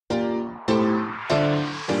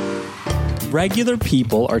regular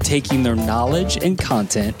people are taking their knowledge and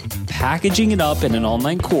content, packaging it up in an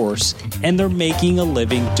online course, and they're making a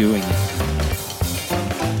living doing it.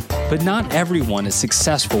 But not everyone is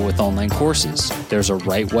successful with online courses. There's a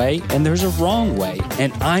right way and there's a wrong way,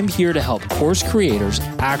 and I'm here to help course creators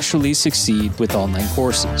actually succeed with online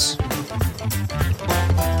courses.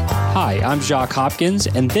 Hi, I'm Jacques Hopkins,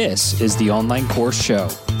 and this is the Online Course Show.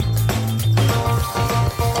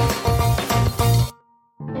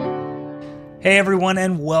 Hey everyone,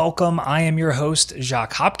 and welcome. I am your host,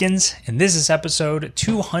 Jacques Hopkins, and this is episode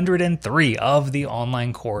 203 of the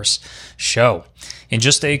Online Course Show. In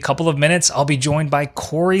just a couple of minutes, I'll be joined by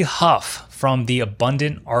Cory Huff from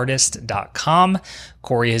theabundantartist.com.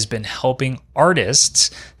 Cory has been helping artists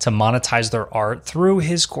to monetize their art through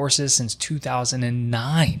his courses since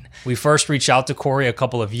 2009. We first reached out to Cory a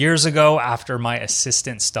couple of years ago after my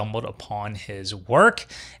assistant stumbled upon his work,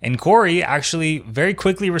 and Cory actually very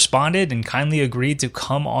quickly responded and kindly agreed to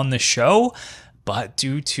come on the show. But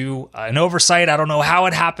due to an oversight, I don't know how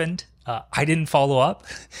it happened, I didn't follow up.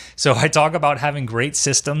 So I talk about having great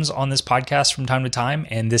systems on this podcast from time to time.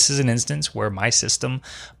 And this is an instance where my system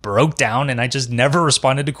broke down and I just never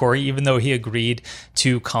responded to Cory, even though he agreed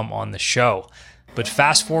to come on the show. But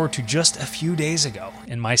fast forward to just a few days ago,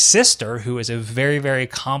 and my sister, who is a very, very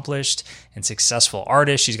accomplished and successful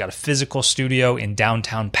artist, she's got a physical studio in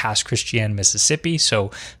downtown Pass Christian, Mississippi.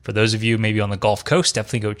 So for those of you maybe on the Gulf Coast,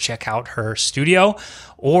 definitely go check out her studio.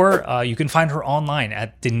 Or you can find her online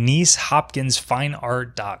at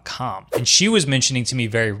denisehopkinsfineart.com. And she was mentioning to me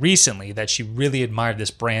very recently that she really admired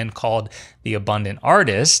this brand called The Abundant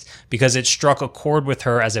Artist because it struck a chord with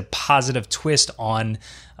her as a positive twist on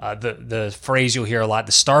the phrase you'll hear a lot,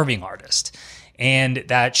 the starving artist. And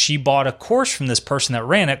that she bought a course from this person that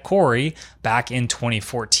ran it, Cory, back in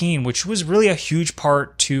 2014, which was really a huge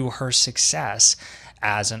part to her success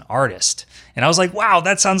as an artist. And I was like, wow,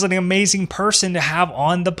 that sounds like an amazing person to have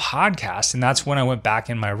on the podcast. And that's when I went back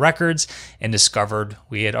in my records and discovered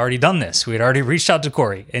we had already done this. We had already reached out to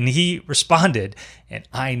Cory and he responded, and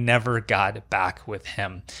I never got back with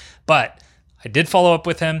him. But I did follow up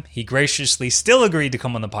with him. He graciously still agreed to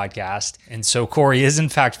come on the podcast. And so Cory is in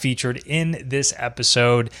fact featured in this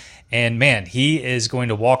episode. And man, he is going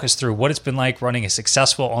to walk us through what it's been like running a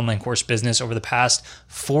successful online course business over the past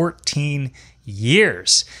 14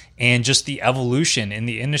 years and just the evolution in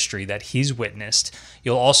the industry that he's witnessed.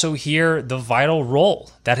 You'll also hear the vital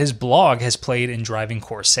role that his blog has played in driving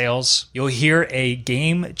course sales. You'll hear a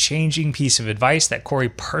game-changing piece of advice that Cory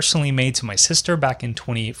personally made to my sister back in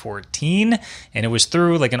 2014. And it was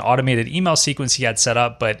through like an automated email sequence he had set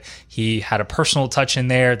up, but he had a personal touch in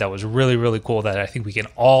there that was really, really cool that I think we can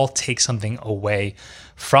all take something away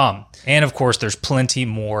from. And of course, there's plenty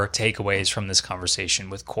more takeaways from this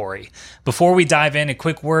conversation with Cory. Before we dive in, a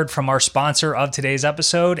quick word from our sponsor of today's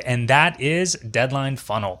episode, and that is Deadline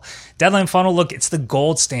Funnel. Deadline Funnel, look, it's the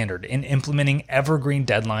gold standard in implementing evergreen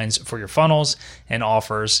deadlines for your funnels and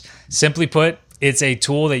offers. Simply put, it's a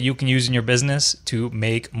tool that you can use in your business to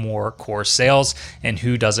make more course sales, and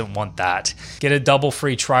who doesn't want that? Get a double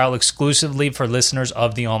free trial exclusively for listeners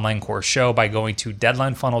of the Online Course Show by going to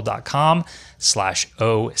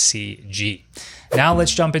deadlinefunnel.com/OCG. Now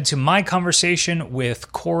let's jump into my conversation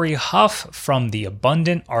with Cory Huff from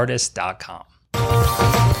theabundantartist.com.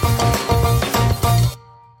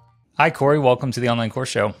 Hi, Cory. Welcome to the Online Course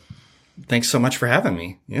Show. Thanks so much for having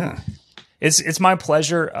me. Yeah. It's my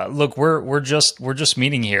pleasure. Look, we're just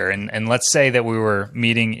meeting here, and let's say that we were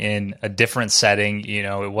meeting in a different setting. You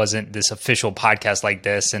know, it wasn't this official podcast like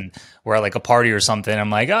this, and we're at like a party or something. I'm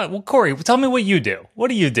like, oh, well, Cory, tell me what you do. What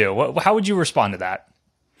do you do? How would you respond to that?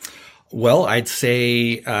 Well, I'd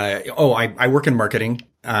say, I work in marketing.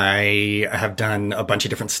 I have done a bunch of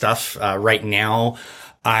different stuff. Right now,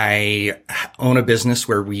 I own a business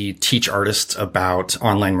where we teach artists about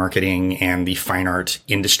online marketing and the fine art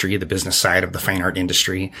industry, the business side of the fine art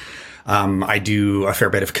industry. I do a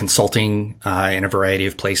fair bit of consulting in a variety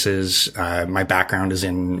of places. My background is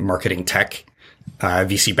in marketing tech,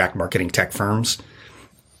 VC-backed marketing tech firms.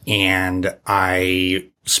 And I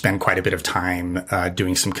spend quite a bit of time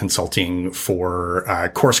doing some consulting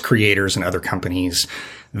for course creators and other companies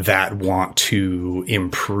that want to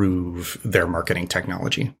improve their marketing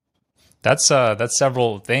technology. That's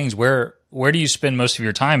several things. Where do you spend most of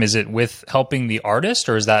your time? Is it with helping the artist,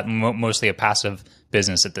 or is that mostly a passive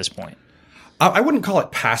business at this point? I wouldn't call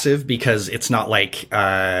it passive because it's not like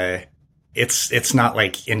it's not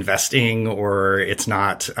like investing, or it's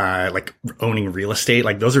not like owning real estate.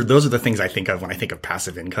 Like those are the things I think of when I think of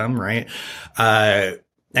passive income, right?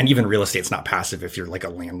 And even real estate's not passive if you're like a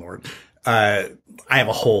landlord. I have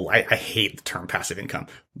a whole, I hate the term passive income.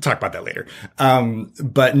 We'll talk about that later.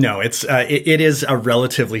 But no, it is a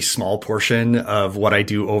relatively small portion of what I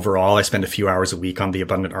do overall. I spend a few hours a week on The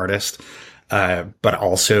Abundant Artist. But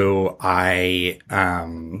also I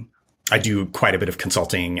do quite a bit of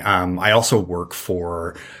consulting. I also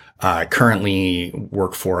currently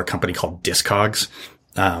work for a company called Discogs.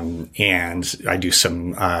 And I do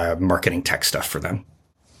some, marketing tech stuff for them.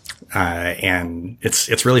 And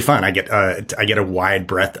it's really fun. I get a wide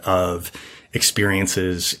breadth of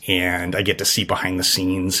experiences, and I get to see behind the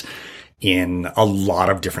scenes in a lot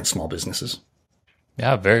of different small businesses.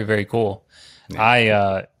 Yeah. Very, very cool.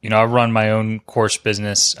 Yeah. I run my own course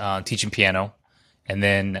business, teaching piano. And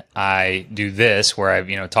then I do this where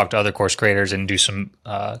I, talk to other course creators and do some,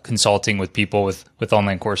 consulting with people with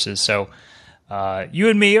online courses. So, you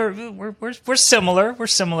and me we're similar. We're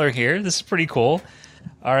similar here. This is pretty cool.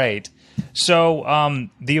 All right. So,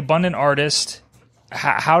 The Abundant Artist,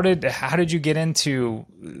 how did you get into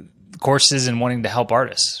courses and wanting to help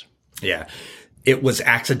artists? Yeah, it was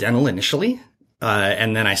accidental initially.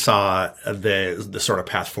 And then I saw the sort of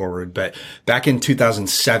path forward. But back in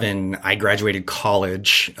 2007, I graduated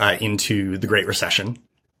college, into the Great Recession.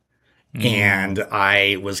 And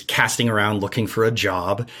I was casting around looking for a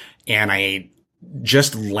job, and I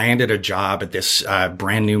just landed a job at this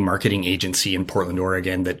brand new marketing agency in Portland,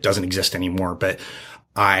 Oregon that doesn't exist anymore. But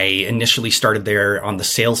I initially started there on the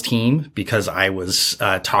sales team because I was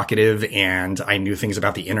talkative and I knew things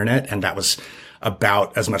about the internet, and that was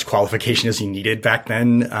about as much qualification as you needed back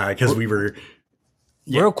then, because we were.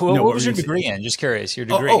 Yeah, real cool. No, what was your degree in? Just curious. Your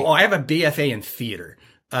degree. I have a BFA in theater.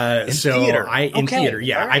 Theater. Theater.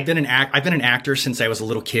 Yeah. Right. I've been an actor since I was a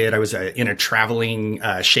little kid. I was in a traveling,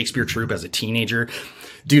 Shakespeare troupe as a teenager.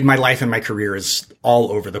 Dude, my life and my career is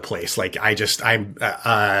all over the place. Like I have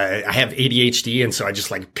ADHD. And so I just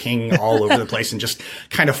like ping all over the place and just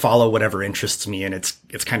kind of follow whatever interests me. And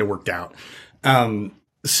it's kind of worked out.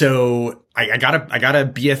 So I got a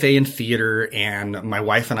BFA in theater, and my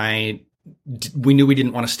wife and I, we knew we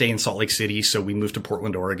didn't want to stay in Salt Lake City, so we moved to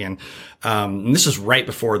Portland, Oregon. And this is right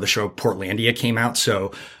before the show Portlandia came out.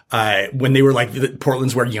 So, when they were like,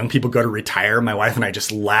 Portland's where young people go to retire, my wife and I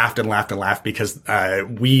just laughed and laughed and laughed because,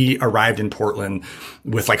 we arrived in Portland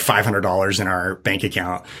with like $500 in our bank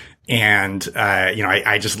account. And,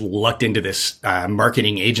 I just lucked into this,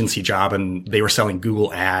 marketing agency job, and they were selling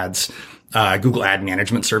Google ads, Google ad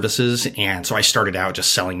management services. And so I started out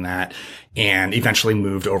just selling that, and eventually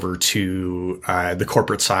moved over to, the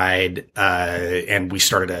corporate side. And we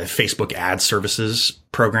started a Facebook ad services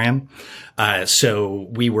program. So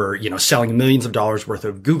we were, selling millions of dollars worth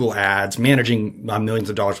of Google ads, managing millions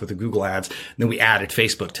of dollars worth of Google ads. And then we added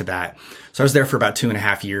Facebook to that. So I was there for about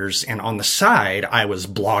 2.5 years. And on the side, I was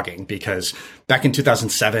blogging, because back in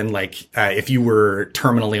 2007, like, if you were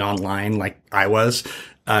terminally online, like I was,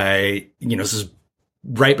 this is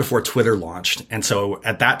right before Twitter launched. And so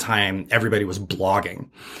at that time, everybody was blogging.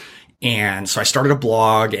 And so I started a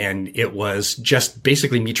blog, and it was just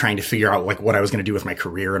basically me trying to figure out like what I was going to do with my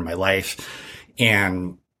career and my life.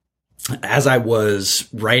 And as I was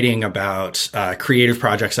writing about creative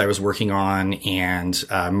projects I was working on and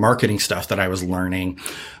marketing stuff that I was learning,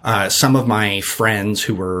 some of my friends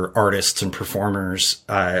who were artists and performers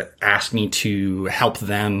asked me to help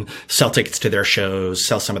them sell tickets to their shows,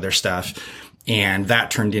 sell some of their stuff. And that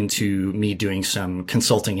turned into me doing some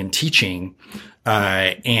consulting and teaching.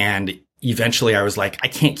 And eventually I was like, I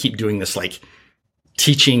can't keep doing this, like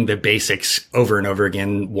teaching the basics over and over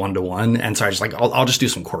again, 1-to-1. And so I was like, I'll just do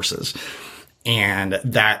some courses. And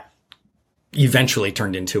that eventually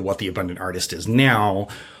turned into what The Abundant Artist is now,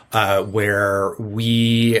 where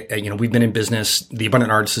we've been in business. The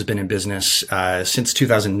Abundant Artist has been in business, since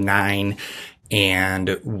 2009.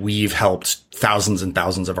 And we've helped thousands and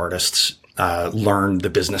thousands of artists learn the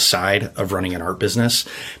business side of running an art business.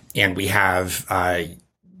 And we have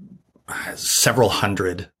several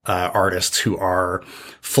hundred artists who are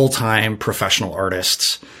full-time professional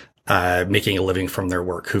artists making a living from their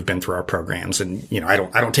work, who've been through our programs. And I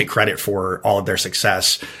don't take credit for all of their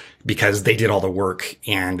success, because they did all the work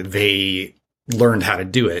and they learned how to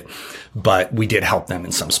do it, but we did help them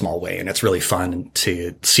in some small way. And it's really fun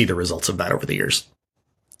to see the results of that over the years.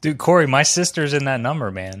 Dude, Cory, my sister's in that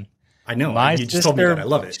number, man. I know. You just told me that. I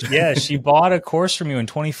love it. Yeah, she bought a course from you in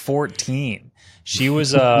 2014. She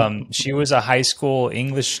was a high school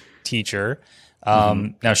English teacher.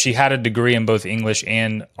 Now she had a degree in both English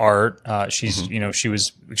and art. She's she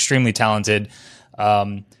was extremely talented.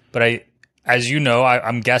 But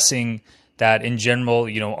I'm guessing that in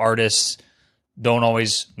general, artists don't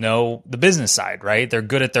always know the business side, right? They're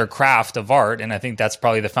good at their craft of art. And I think that's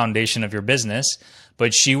probably the foundation of your business.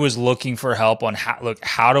 But she was looking for help on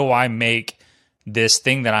how do I make this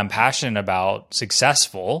thing that I'm passionate about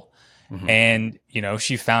successful? Mm-hmm. And,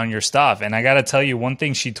 she found your stuff. And I got to tell you, one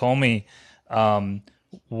thing she told me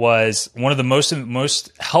was one of the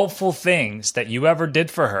most helpful things that you ever did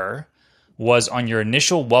for her was on your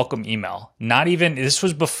initial welcome email. This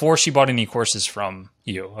was before she bought any courses from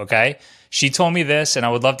you, okay? She told me this, and I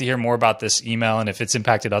would love to hear more about this email and if it's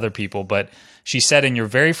impacted other people. But she said in your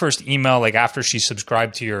very first email, like after she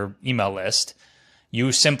subscribed to your email list,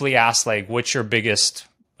 you simply asked, like, what's your biggest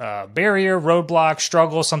barrier, roadblock,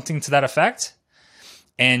 struggle, something to that effect?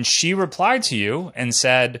 And she replied to you and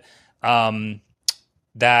said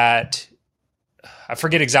that, I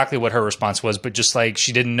forget exactly what her response was, but just like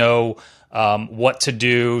she didn't know what to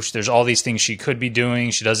do. There's all these things she could be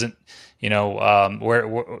doing. She doesn't,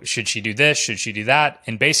 where should she do this? Should she do that?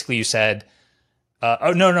 And basically you said,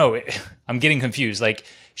 oh, no, I'm getting confused. Like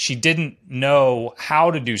she didn't know how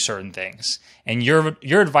to do certain things. And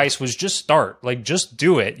your advice was just start, like just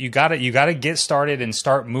do it. You gotta get started and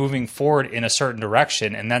start moving forward in a certain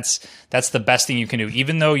direction. And that's the best thing you can do.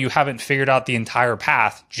 Even though you haven't figured out the entire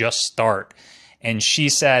path, just start. And she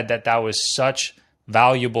said that was such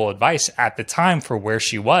valuable advice at the time for where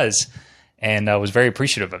she was. And I was very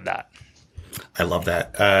appreciative of that. I love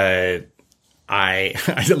that. I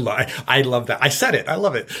love that. I said it. I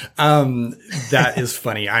love it. That is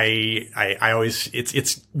funny. I always,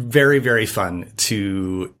 it's very, very fun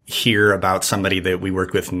to hear about somebody that we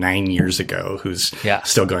worked with 9 years ago who's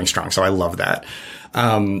still going strong. So I love that.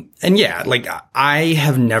 And yeah, like I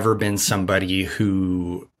have never been somebody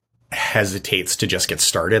who hesitates to just get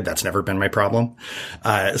started. That's never been my problem.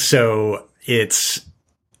 So it's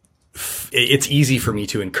easy for me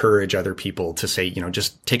to encourage other people to say,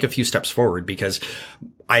 just take a few steps forward, because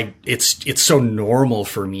it's so normal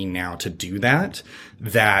for me now to do that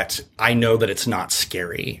I know that it's not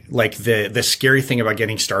scary. Like the scary thing about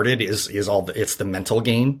getting started is it's the mental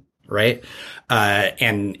game, right?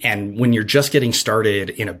 And when you're just getting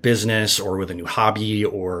started in a business or with a new hobby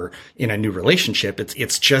or in a new relationship,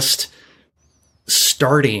 it's just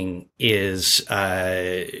starting is,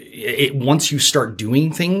 once you start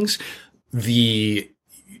doing things, the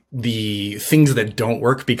things that don't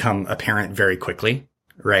work become apparent very quickly,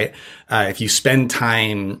 right? If you spend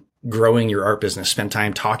time growing your art business, spend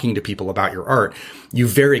time talking to people about your art, you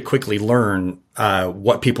very quickly learn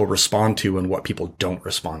what people respond to and what people don't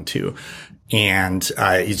respond to. And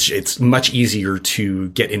it's much easier to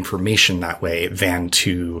get information that way than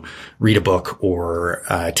to read a book or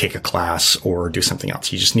take a class or do something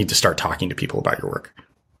else. You just need to start talking to people about your work.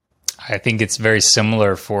 I think it's very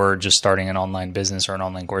similar for just starting an online business or an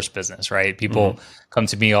online course business, right? People come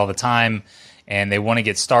to me all the time and they want to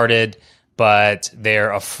get started, but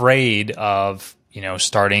they're afraid of,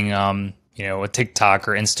 starting, a TikTok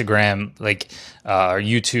or Instagram, or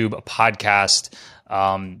YouTube, a podcast.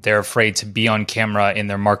 They're afraid to be on camera in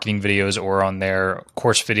their marketing videos or on their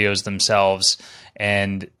course videos themselves.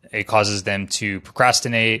 And it causes them to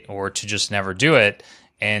procrastinate or to just never do it.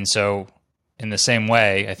 And so in the same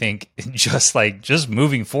way, I think just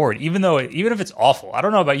moving forward, even if it's awful, I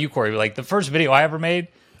don't know about you, Cory, but like the first video I ever made,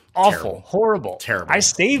 awful, terrible. Horrible. Terrible. I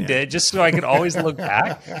saved it just so I could always look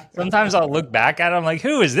back. Sometimes I'll look back at it. I'm like,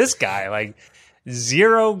 who is this guy? Like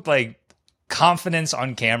zero, confidence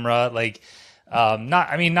on camera.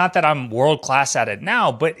 Not that I'm world class at it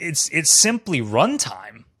now, but it's simply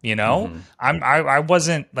runtime. I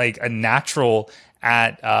wasn't like a natural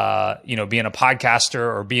at, being a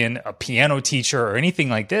podcaster or being a piano teacher or anything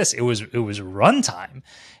like this. It was runtime.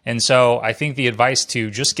 And so I think the advice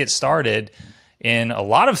to just get started in a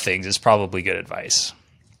lot of things is probably good advice.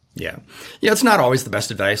 Yeah. Yeah. It's not always the best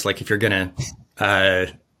advice. Like if you're going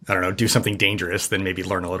to, do something dangerous, then maybe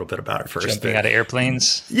learn a little bit about it first. Jumping out of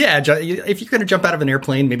airplanes. Yeah. If you're going to jump out of an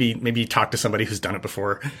airplane, maybe talk to somebody who's done it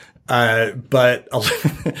before. But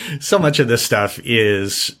so much of this stuff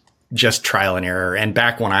is just trial and error. And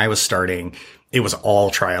back when I was starting, it was all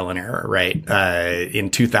trial and error, right? In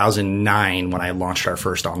 2009, when I launched our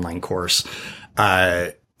first online course,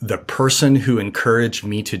 the person who encouraged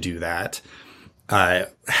me to do that,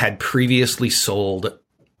 had previously sold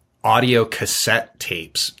audio cassette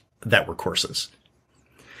tapes that were courses.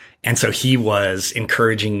 And so he was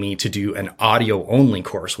encouraging me to do an audio only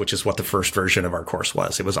course, which is what the first version of our course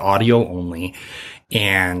was. It was audio only.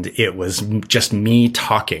 And it was just me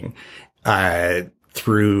talking,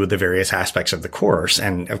 through the various aspects of the course.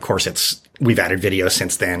 And of course, we've added video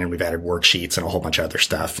since then, and we've added worksheets and a whole bunch of other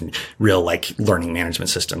stuff and real like learning management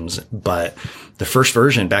systems. But the first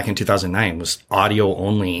version back in 2009 was audio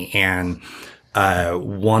only. And,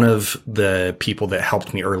 one of the people that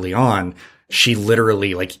helped me early on, she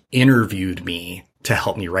literally like interviewed me to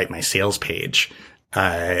help me write my sales page,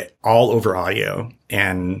 all over audio.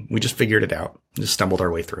 And we just figured it out, just stumbled our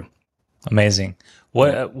way through. Amazing.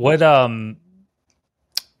 What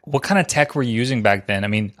kind of tech were you using back then? I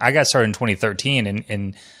mean, I got started in 2013,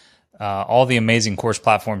 and all the amazing course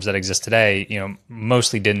platforms that exist today,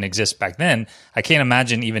 mostly didn't exist back then. I can't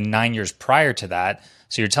imagine even 9 years prior to that.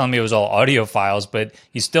 So you're telling me it was all audio files, but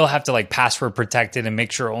you still have to like password protect it and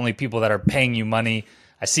make sure only people that are paying you money.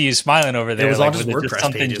 I see you smiling over there. It was like, all just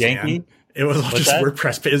WordPress pages, janky? Man. It was all just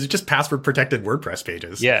WordPress pages. It was just password protected WordPress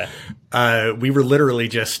pages. Yeah. We were literally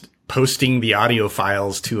just posting the audio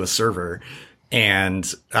files to a server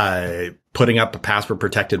and putting up a password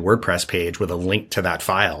protected WordPress page with a link to that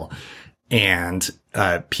file. And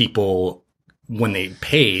people, when they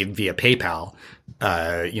paid via PayPal,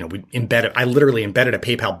 I literally embedded a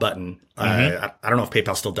PayPal button. I don't know if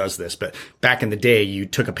PayPal still does this, but back in the day, you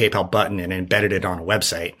took a PayPal button and embedded it on a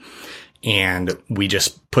website. And we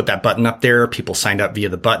just put that button up there. People signed up via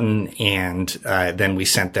the button, and then we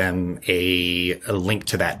sent them a link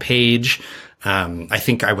to that page. I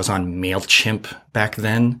think I was on MailChimp back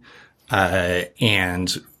then,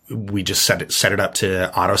 and we just set it up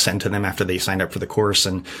to auto send to them after they signed up for the course,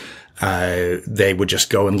 and they would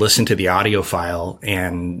just go and listen to the audio file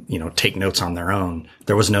and take notes on their own.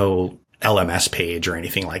 There was no LMS page or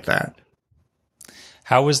anything like that.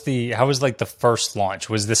 How was like the first launch?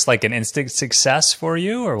 Was this like an instant success for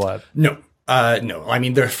you or what? No. No. I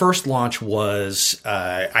mean, the first launch was,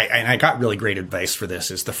 I got really great advice for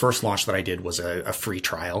this, is the first launch that I did was a free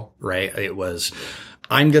trial, right? It was,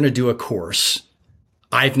 I'm going to do a course.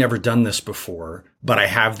 I've never done this before, but I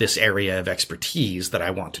have this area of expertise that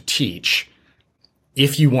I want to teach.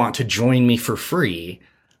 If you want to join me for free,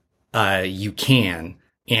 you can.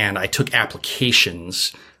 And I took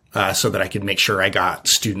applications, so that I could make sure I got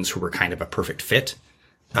students who were kind of a perfect fit.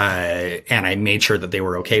 And I made sure that they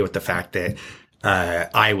were okay with the fact that,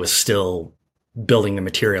 I was still building the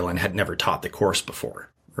material and had never taught the course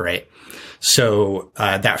before. Right. So,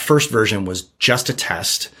 that first version was just a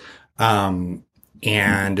test. And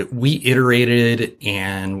we iterated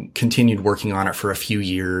and continued working on it for a few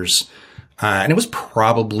years. And it was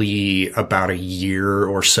probably about a year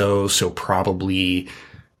or so. So probably,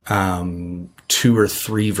 2 or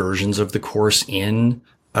 3 versions of the course in,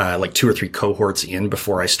 like 2 or 3 cohorts in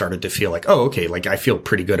before I started to feel like, oh, okay, like I feel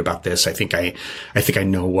pretty good about this. I think I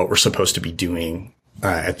know what we're supposed to be doing,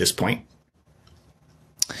 at this point.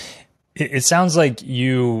 It sounds like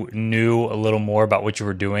you knew a little more about what you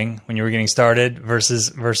were doing when you were getting started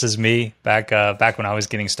versus me back when I was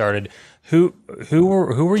getting started. Who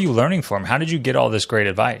were you learning from? How did you get all this great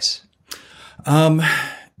advice?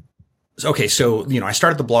 Okay. So, I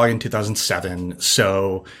started the blog in 2007.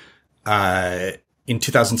 So, in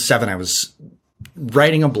 2007, I was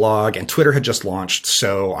writing a blog and Twitter had just launched.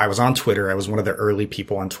 So I was on Twitter. I was one of the early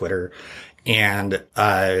people on Twitter. And,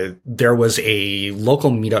 there was a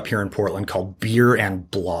local meetup here in Portland called Beer and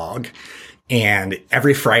Blog. And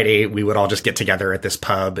every Friday we would all just get together at this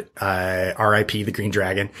pub, RIP the Green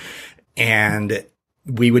Dragon. And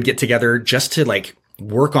we would get together just to like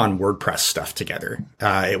work on WordPress stuff together.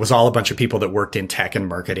 It was all a bunch of people that worked in tech and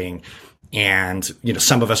marketing. And,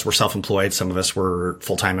 some of us were self-employed, some of us were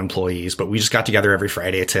full-time employees, but we just got together every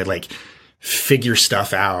Friday to like figure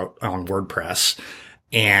stuff out on WordPress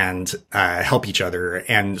and, help each other.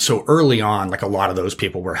 And so early on, like a lot of those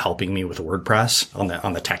people were helping me with WordPress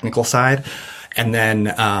on the technical side. And then,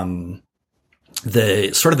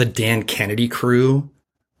 the Dan Kennedy crew,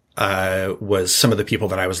 was some of the people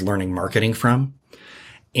that I was learning marketing from.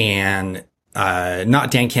 And,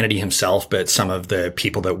 not Dan Kennedy himself, but some of the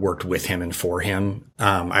people that worked with him and for him.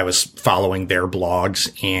 I was following their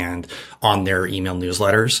blogs and on their email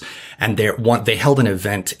newsletters, and they held an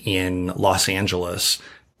event in Los Angeles,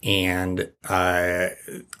 and,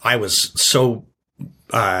 I was so,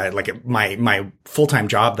 like my full-time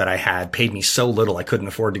job that I had paid me so little I couldn't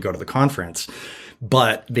afford to go to the conference,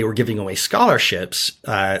 but they were giving away scholarships.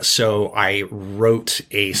 So I wrote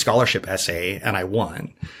a scholarship essay and I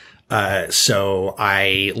won. So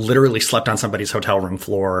I literally slept on somebody's hotel room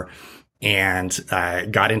floor and,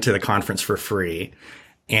 got into the conference for free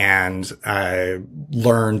and,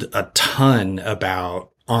 learned a ton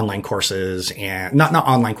about online courses and not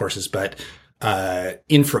online courses, but,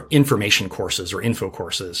 information courses or info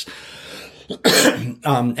courses.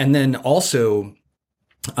 And then also,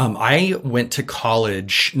 I went to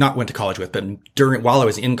college, not went to college with, but while I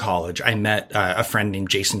was in college, I met a friend named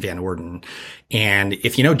Jason Van Orden. And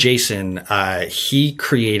if you know Jason, he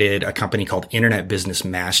created a company called Internet Business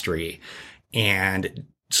Mastery. And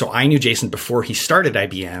so I knew Jason before he started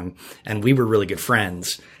IBM, and we were really good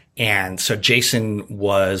friends. And so Jason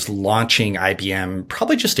was launching IBM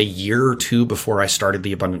probably just a year or two before I started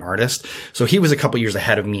The Abundant Artist. So he was a couple years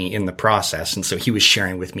ahead of me in the process. And so he was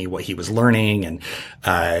sharing with me what he was learning, and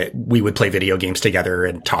we would play video games together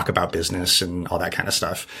and talk about business and all that kind of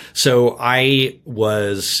stuff. So I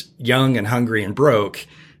was young and hungry and broke,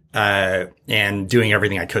 and doing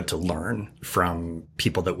everything I could to learn from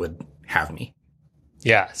people that would have me.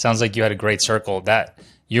 Yeah. Sounds like you had a great circle. That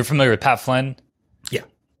you're familiar with Pat Flynn? Yeah.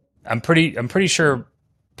 I'm pretty sure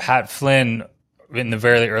Pat Flynn in the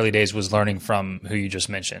very early days was learning from who you just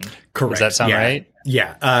mentioned. Correct. Does that sound right?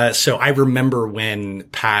 Yeah. So I remember when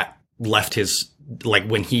Pat left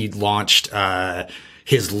when he launched,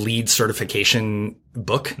 his lead certification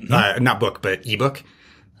book, not book, but ebook.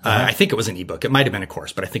 I think it was an ebook. It might have been a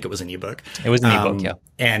course, but I think it was an ebook. It was an ebook. Yeah.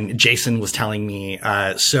 And Jason was telling me,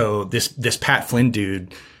 so this Pat Flynn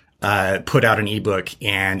dude, put out an ebook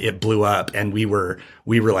and it blew up, and we were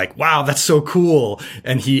like, wow, that's so cool.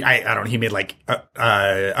 And he made like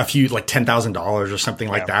a few, like $10,000 or something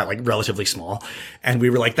like that, like relatively small. And we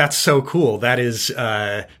were like, that's so cool. That is,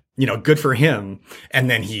 good for him. And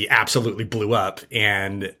then he absolutely blew up.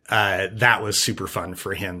 And, that was super fun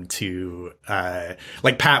for him to,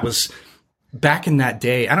 Pat was, back in that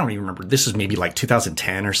day, I don't even remember. This is maybe like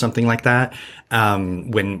 2010 or something like that.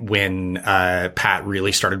 When Pat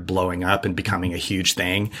really started blowing up and becoming a huge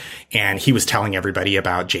thing. And he was telling everybody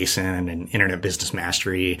about Jason and Internet Business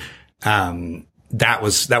Mastery. That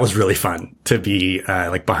was really fun to be,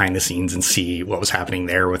 behind the scenes and see what was happening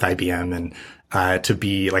there with IBM. And, to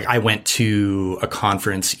be like, I went to a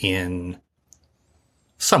conference I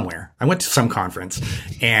went to some conference,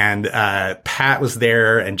 and Pat was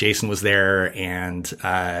there and Jason was there, and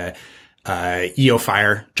EO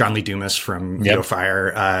Fire, John Lee Dumas from EO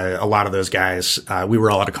Fire, a lot of those guys. We were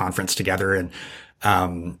all at a conference together, and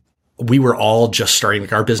we were all just starting,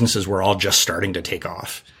 like our businesses were all just starting to take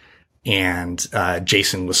off. And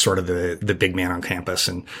Jason was sort of the big man on campus,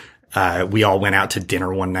 and we all went out to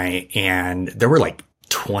dinner one night, and there were like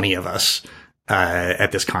 20 of us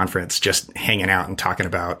at this conference, just hanging out and talking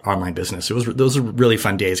about online business. Those were really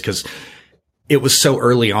fun days because it was so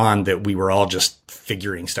early on that we were all just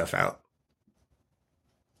figuring stuff out.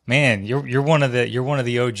 Man, you're one of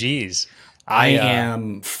the OGs. I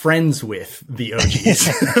am friends with the OGs.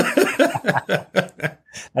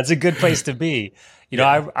 That's a good place to be.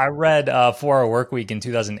 I read 4 Hour Workweek in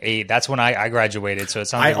 2008. That's when I graduated. So it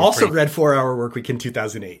sounds like I also read 4 Hour Workweek in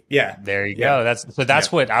 2008. Yeah. There you go. That's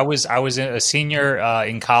what I was a senior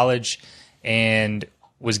in college and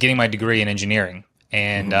was getting my degree in engineering,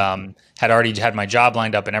 and had already had my job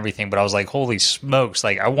lined up and everything. But I was like, holy smokes,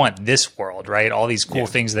 like I want this world, right? All these cool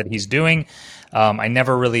things that he's doing. I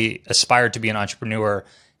never really aspired to be an entrepreneur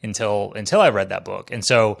until I read that book. And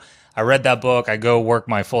so I read that book, I go work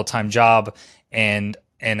my full-time job, and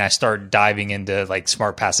I start diving into like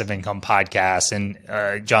Smart Passive Income podcasts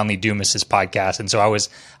and John Lee Dumas's podcast. And so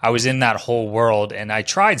I was in that whole world, and I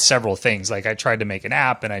tried several things. Like I tried to make an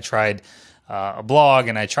app, and I tried a blog,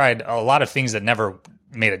 and I tried a lot of things that never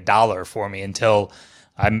made $1 for me until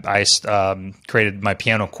I created my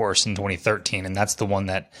piano course in 2013. And that's the one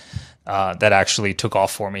that actually took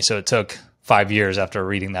off for me. So it took 5 years after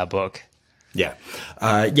reading that book. Yeah.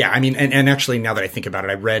 I mean, and actually now that I think about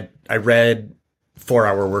it, I read 4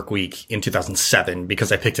 Hour Workweek in 2007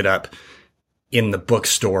 because I picked it up in the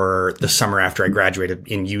bookstore the summer after I graduated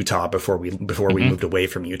in Utah before we moved away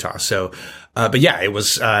from Utah. So, but yeah, it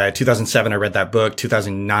was, 2007 I read that book.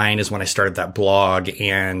 2009 is when I started that blog,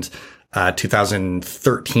 and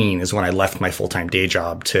 2013 is when I left my full-time day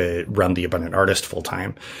job to run The Abundant Artist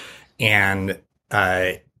full-time. And,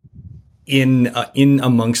 in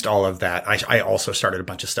amongst all of that, I also started a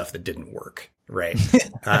bunch of stuff that didn't work. Right.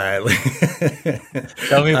 Tell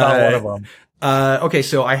me about one of them. Okay.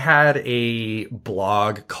 So I had a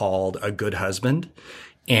blog called A Good Husband,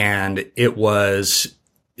 and it was,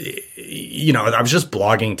 I was just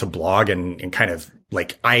blogging to blog and kind of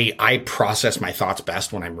like, I process my thoughts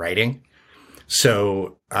best when I'm writing.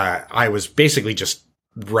 So, I was basically just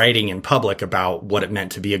writing in public about what it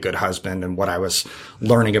meant to be a good husband and what I was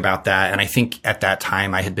learning about that. And I think at that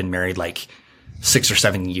time I had been married like 6 or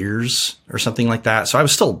 7 years or something like that. So I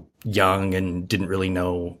was still young and didn't really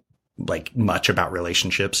know like much about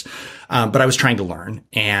relationships. But I was trying to learn,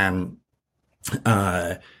 and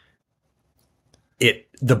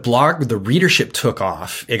the readership took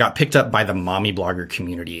off. It got picked up by the mommy blogger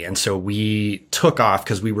community. And so we took off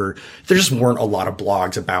because there just weren't a lot of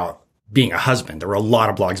blogs about being a husband. There were a lot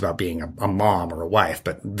of blogs about being a mom or a wife,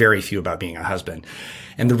 but very few about being a husband.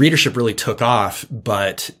 And the readership really took off.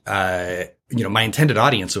 But, my intended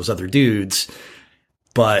audience was other dudes,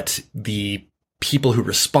 but the people who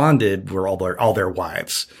responded were all their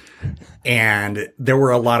wives. And there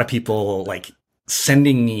were a lot of people like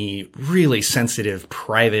sending me really sensitive,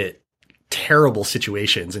 private, terrible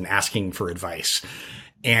situations and asking for advice.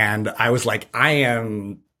 And I was like, I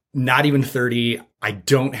am not even 30. I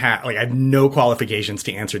have no qualifications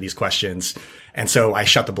to answer these questions. And so I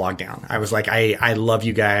shut the blog down. I was like, I love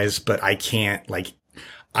you guys, but I can't,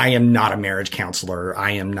 I am not a marriage counselor.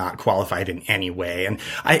 I am not qualified in any way. And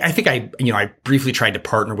I think I briefly tried to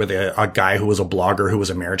partner with a guy who was a blogger who was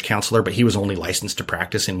a marriage counselor, but he was only licensed to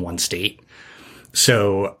practice in one state.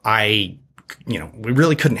 So we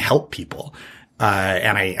really couldn't help people.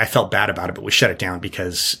 And I felt bad about it, but we shut it down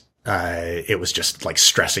because, it was just like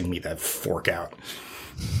stressing me the fork out.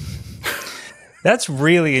 That's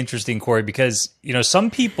really interesting, Cory, because,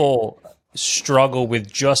 some people struggle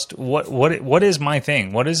with just what is my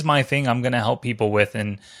thing? What is my thing I'm going to help people with?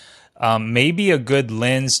 And, maybe a good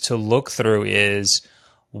lens to look through is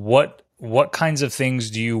what kinds of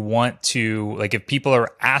things do you want to, like, if people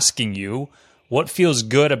are asking you, what feels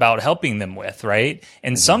good about helping them with, right?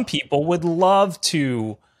 And some people would love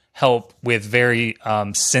to help with very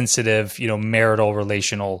sensitive, marital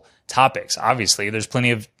relational topics. Obviously, there's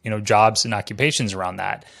plenty of, jobs and occupations around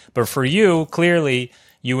that. But for you, clearly,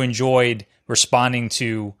 you enjoyed responding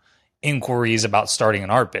to inquiries about starting an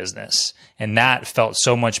art business. And that felt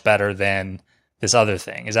so much better than this other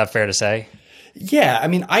thing. Is that fair to say? Yeah. I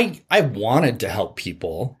mean, I wanted to help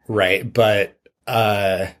people, right? But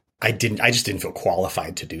I just didn't feel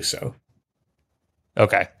qualified to do so.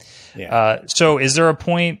 Okay. Yeah. So is there a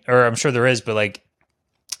point, or I'm sure there is, but like,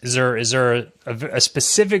 is there a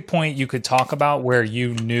specific point you could talk about where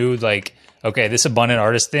you knew like, okay, this abundant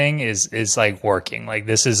artist thing is like working, like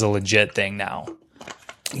this is a legit thing now?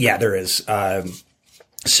 Yeah, there is.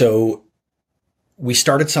 So we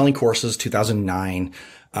started selling courses 2009.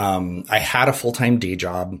 I had a full-time day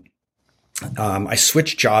job. I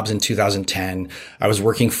switched jobs in 2010. I was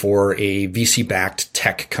working for a VC-backed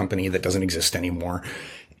tech company that doesn't exist anymore.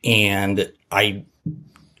 And I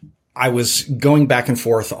was going back and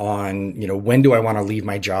forth on, when do I want to leave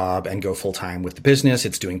my job and go full time with the business?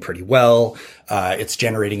 It's doing pretty well. It's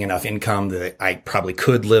generating enough income that I probably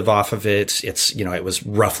could live off of it. It was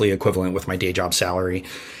roughly equivalent with my day job salary.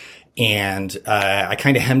 And, I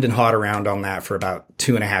kind of hemmed and hawed around on that for about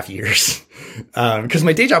 2.5 years. Because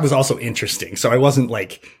my day job was also interesting. So I wasn't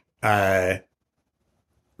like,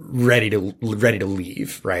 ready to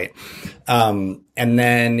leave. Right. And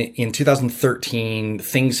then in 2013,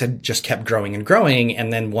 things had just kept growing and growing.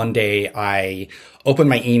 And then one day I opened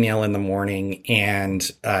my email in the morning and,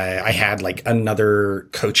 I had like another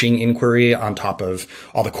coaching inquiry on top of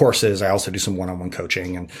all the courses. I also do some one-on-one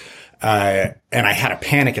coaching and I had a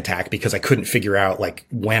panic attack because I couldn't figure out like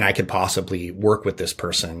when I could possibly work with this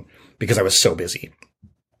person because I was so busy.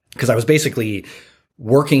 Because I was basically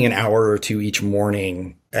working an hour or two each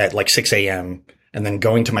morning at like 6 a.m. and then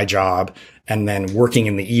going to my job and then working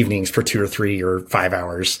in the evenings for 2 or 3 or 5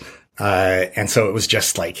 hours. And so it was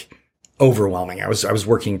just like overwhelming. I was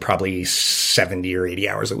working probably 70 or 80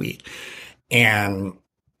 hours a week. And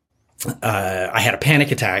I had a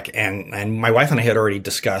panic attack and my wife and I had already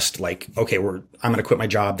discussed like, okay, I'm going to quit my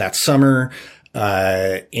job that summer.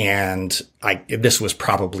 This was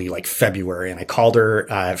probably like February and I called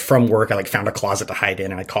her, from work. I found a closet to hide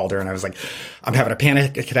in and I called her and I was like, I'm having a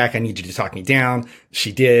panic attack. I need you to talk me down.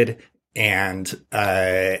 She did. And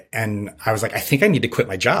I was like, I think I need to quit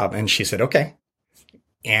my job. And she said, okay.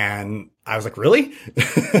 And I was like, really?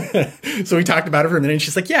 So we talked about it for a minute and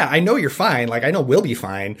she's like, yeah, I know you're fine. Like, I know we'll be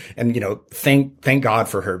fine. And, thank God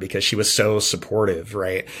for her because she was so supportive.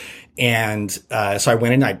 Right. And, so I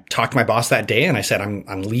went in, I talked to my boss that day and I said,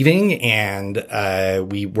 I'm leaving. And,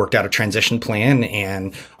 we worked out a transition plan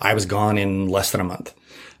and I was gone in less than a month.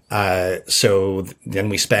 So then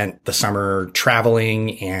we spent the summer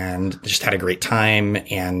traveling and just had a great time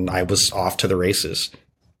and I was off to the races.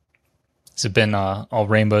 Has it been all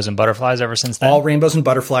rainbows and butterflies ever since then? All rainbows and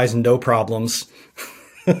butterflies and no problems.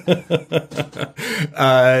 I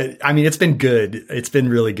mean, it's been good. It's been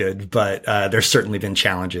really good, but there's certainly been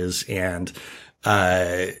challenges. And,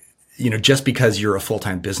 just because you're a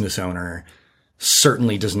full-time business owner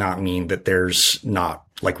certainly does not mean that there's not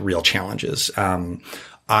like real challenges. I've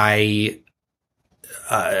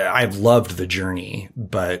loved the journey,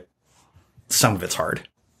 but some of it's hard.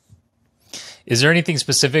 Is there anything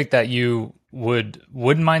specific that you wouldn't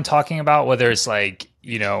mind talking about, whether it's like,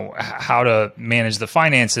 you know, how to manage the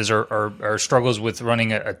finances or struggles with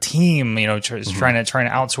running a team, you know, trying to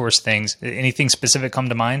outsource things? Anything specific come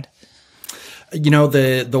to mind? You know,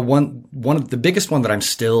 the one of the biggest one that I'm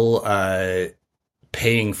still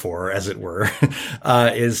paying for, as it were,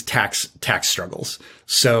 is tax struggles.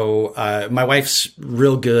 So my wife's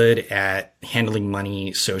real good at handling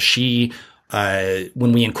money. So she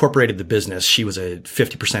when we incorporated the business, she was a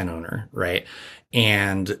 50% owner, right?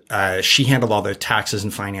 And she handled all the taxes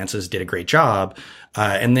and finances, did a great job.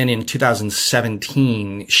 And then in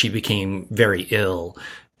 2017, she became very ill,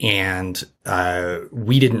 and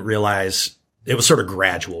we didn't realize it was sort of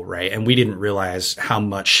gradual, right? And we didn't realize how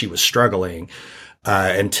much she was struggling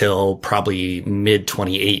until probably mid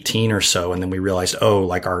 2018 or so. And then we realized, oh,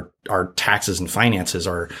 like our taxes and finances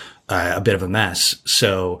are a bit of a mess.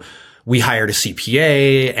 So we hired a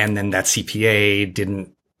CPA, and then that CPA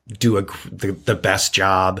didn't do the best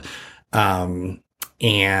job. And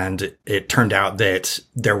it turned out that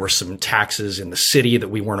there were some taxes in the city that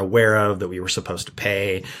we weren't aware of that we were supposed to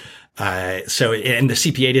pay. And the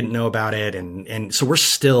CPA didn't know about it. And so we're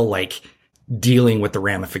still like dealing with the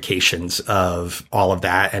ramifications of all of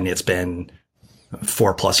that. And it's been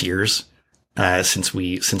 4+ years, since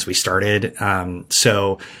we started.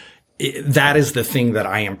 That is the thing that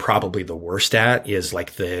I am probably the worst at, is like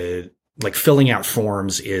filling out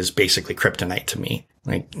forms is basically kryptonite to me.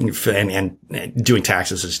 Like, and doing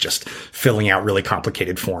taxes is just filling out really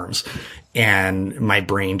complicated forms, and my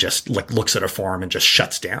brain just like looks at a form and just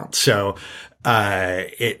shuts down. So,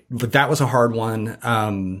 that was a hard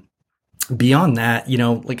one. Beyond that, you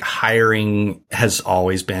know, like hiring has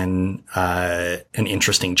always been, an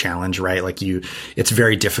interesting challenge, right? Like it's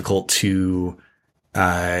very difficult to,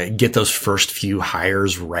 get those first few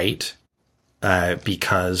hires right,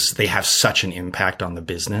 because they have such an impact on the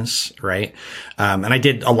business, right? And I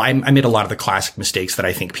made a lot of the classic mistakes that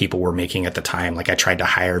I think people were making at the time. Like I tried to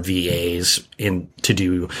hire VAs to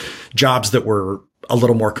do jobs that were a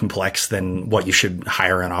little more complex than what you should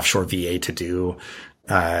hire an offshore VA to do.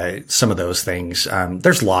 Some of those things.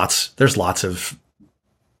 There's lots of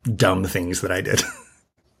dumb things that I did.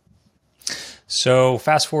 So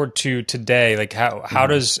fast forward to today, like how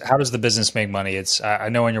does the business make money? It's, I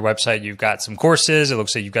know on your website, you've got some courses. It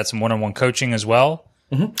looks like you've got some one-on-one coaching as well.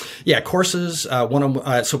 Mm-hmm. Yeah. Courses,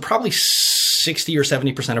 so probably 60 or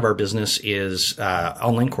 70% of our business is,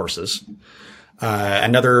 online courses.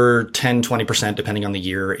 Another 10, 20%, depending on the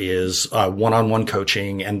year, is, one-on-one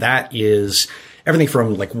coaching. And that is everything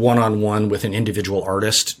from like one-on-one with an individual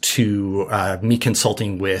artist to, me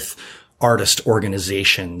consulting with artist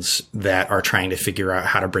organizations that are trying to figure out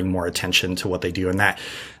how to bring more attention to what they do. And that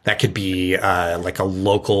could be, like a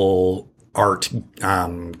local art,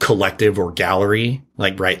 collective or gallery,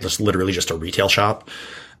 like, right. Just literally just a retail shop,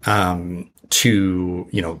 to,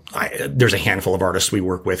 you know, there's a handful of artists we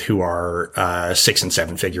work with who are, 6 and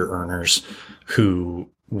 7 figure earners who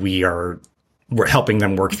we're helping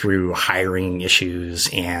them work through hiring issues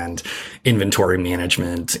and inventory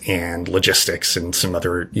management and logistics and some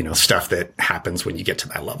other, you know, stuff that happens when you get to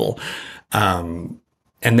that level. And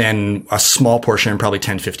then a small portion, probably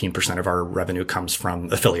 10, 15% of our revenue comes from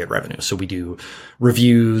affiliate revenue. So we do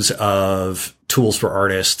reviews of tools for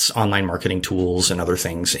artists, online marketing tools, and other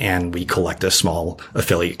things. And we collect a small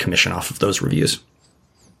affiliate commission off of those reviews.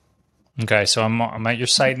 Okay, so I'm at your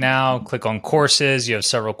site now. Click on courses. You have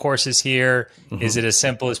several courses here. Mm-hmm. Is it as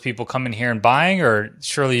simple as people coming here and buying, or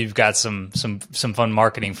surely you've got some fun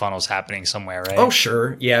marketing funnels happening somewhere, right? Oh,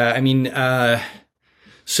 sure. Yeah. I mean,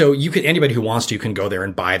 so anybody who wants to can go there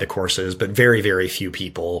and buy the courses, but very, very few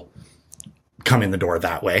people come in the door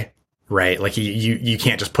that way, right? Like you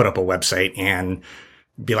can't just put up a website and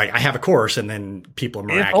be like, I have a course, and then people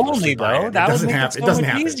miraculously buy it. It doesn't happen. It doesn't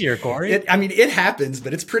happen. Easier, Cory. It happens,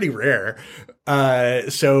 but it's pretty rare.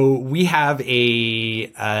 So we have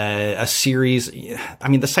a series. I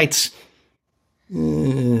mean, the site's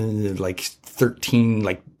like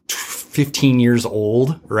 15 years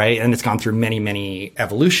old, right? And it's gone through many, many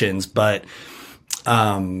evolutions, but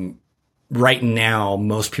right now,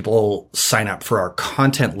 most people sign up for our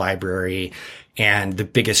content library. And the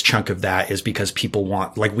biggest chunk of that is because people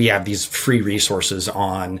we have these free resources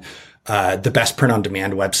on, the best print on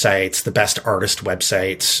demand websites, the best artist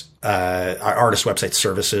websites, artist website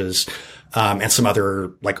services, and some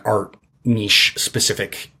other like art niche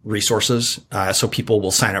specific resources. So people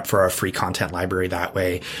will sign up for our free content library that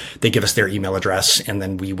way. They give us their email address, and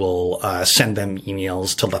then we will, send them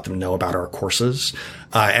emails to let them know about our courses.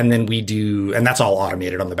 And then and that's all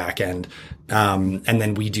automated on the back end. And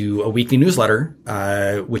then we do a weekly newsletter,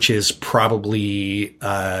 which is probably,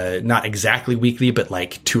 not exactly weekly, but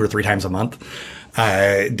like 2 or 3 times a month,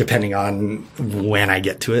 depending on when I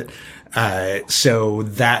get to it. So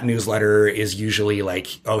that newsletter is usually like,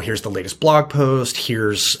 oh, here's the latest blog post.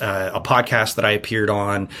 Here's a podcast that I appeared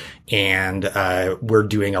on. And we're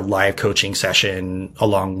doing a live coaching session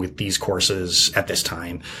along with these courses at this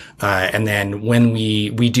time. And then when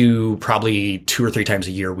we do probably 2 or 3 times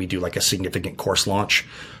a year, we do like a significant course launch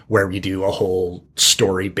where we do a whole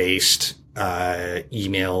story based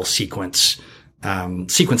email sequence.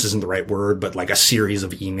 Sequence isn't the right word, but like a series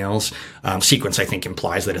of emails. Sequence, I think,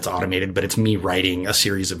 implies that it's automated, but it's me writing a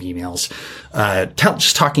series of emails,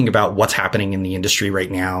 just talking about what's happening in the industry right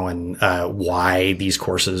now and, why these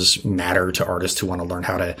courses matter to artists who want to learn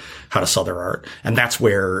how to sell their art. And that's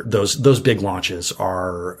where those big launches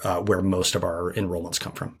are, where most of our enrollments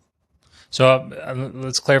come from. So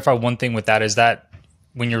let's clarify one thing with that. Is that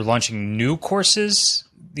when you're launching new courses,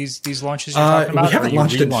 these launches you're talking about? We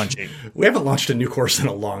haven't launched a new course in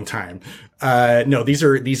a long time. No, these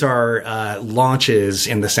are launches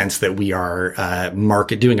in the sense that we are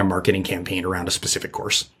doing a marketing campaign around a specific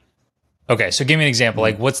course. Okay, so give me an example.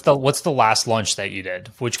 Like, what's the last launch that you did?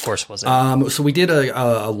 Which course was it? So we did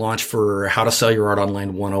a launch for How to Sell Your Art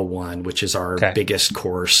Online 101, which is our biggest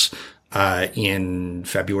course in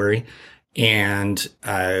February, and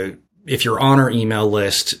if you're on our email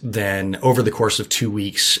list, then over the course of 2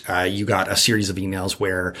 weeks, you got a series of emails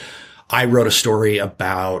where I wrote a story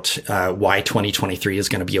about why 2023 is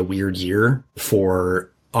going to be a weird year for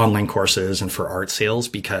online courses and for art sales,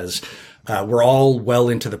 because we're all well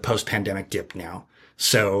into the post-pandemic dip now.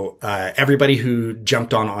 So everybody who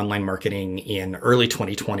jumped on online marketing in early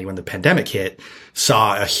 2020 when the pandemic hit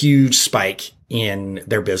saw a huge spike in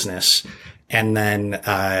their business. And then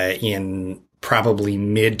in probably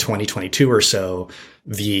mid 2022 or so,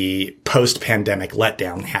 the post-pandemic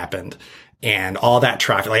letdown happened, and all that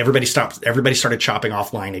traffic, like everybody started shopping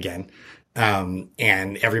offline again. And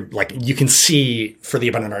you can see for the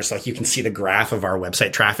abundant artist, like you can see the graph of our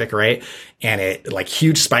website traffic, right? And it like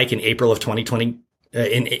huge spike in April of 2020.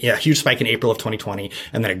 Huge spike in April of 2020,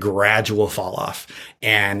 and then a gradual fall off.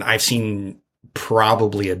 And I've seen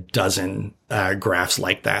probably a dozen graphs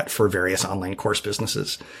like that for various online course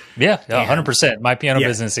businesses. Yeah, 100%. My piano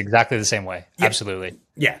business exactly the same way. Yeah. Absolutely.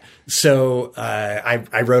 Yeah. So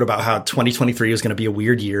I wrote about how 2023 was going to be a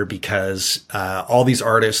weird year because all these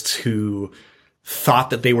artists who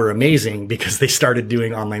thought that they were amazing because they started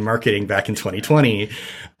doing online marketing back in 2020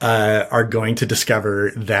 are going to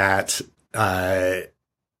discover that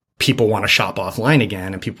people want to shop offline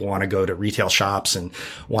again, and people want to go to retail shops and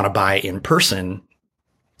want to buy in person.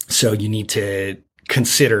 So you need to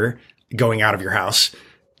consider going out of your house.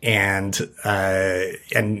 But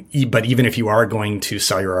even if you are going to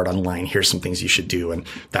sell your art online, here's some things you should do. And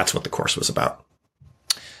that's what the course was about.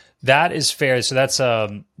 That is fair. So that's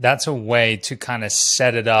a way to kind of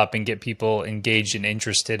set it up and get people engaged and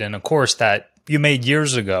interested in a course that you made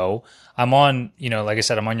years ago. I'm on, like I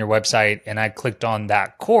said, I'm on your website, and I clicked on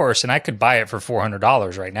that course, and I could buy it for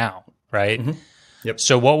 $400 right now, right? Mm-hmm. Yep.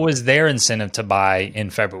 So what was their incentive to buy in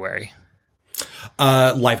February?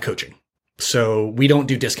 Live coaching. So we don't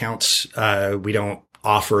do discounts. We don't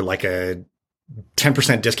offer like a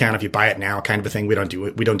 10% discount if you buy it now kind of a thing. We don't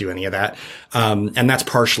do any of that. And that's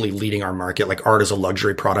partially leading our market. Like art is a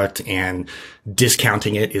luxury product, and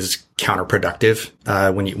discounting it is counterproductive,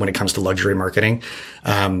 when it comes to luxury marketing.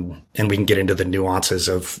 And we can get into the nuances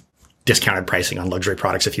of discounted pricing on luxury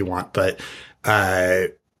products if you want. But,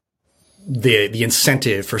 the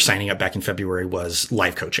incentive for signing up back in February was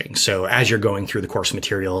live coaching. So as you're going through the course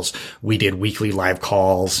materials, we did weekly live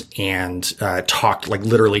calls and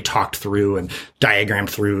literally talked through and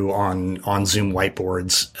diagrammed through on Zoom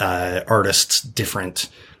whiteboards artists' different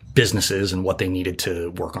businesses and what they needed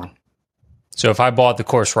to work on. So if I bought the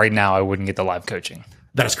course right now, I wouldn't get the live coaching.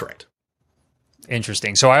 That is correct.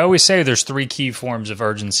 Interesting. So I always say there's 3 key forms of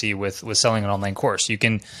urgency with selling an online course. You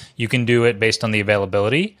can do it based on the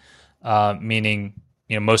availability. Meaning,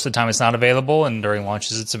 most of the time it's not available, and during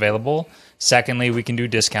launches it's available. Secondly, we can do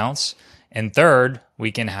discounts. And third,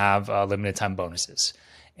 we can have limited time bonuses.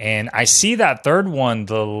 And I see that third one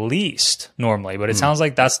the least normally, but it sounds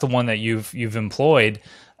like that's the one that you've employed.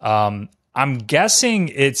 I'm guessing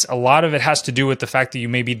it's a lot of it has to do with the fact that you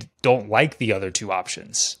maybe don't like the other 2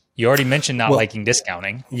 options. You already mentioned not liking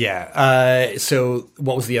discounting. Yeah. So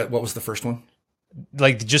what was the first one?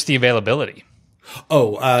 Like just the availability.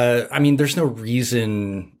 There's no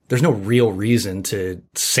real reason to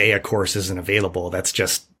say a course isn't available. That's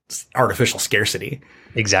just artificial scarcity.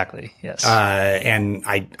 Exactly. Yes. And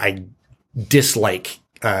dislike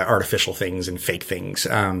artificial things and fake things.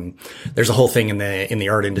 There's a whole thing in the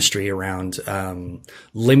art industry around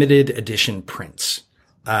limited edition prints.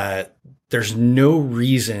 There's no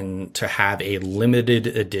reason to have a limited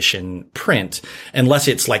edition print unless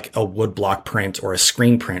it's like a woodblock print or a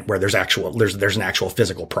screen print where there's an actual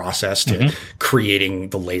physical process to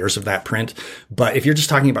creating the layers of that print. But if you're just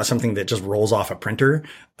talking about something that just rolls off a printer,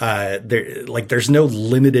 there's no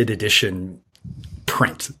limited edition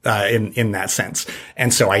print in that sense.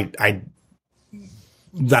 And so I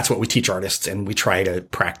that's what we teach artists, and we try to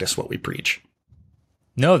practice what we preach.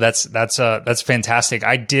 No, that's fantastic.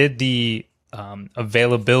 I did the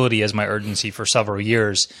availability as my urgency for several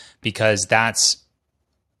years because that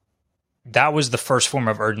was the first form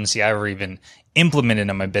of urgency I ever even implemented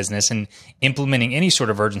in my business, and implementing any sort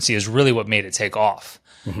of urgency is really what made it take off.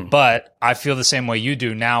 But I feel the same way you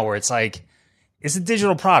do now, where it's like, it's a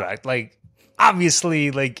digital product. Like,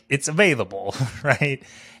 obviously, like, it's available, right?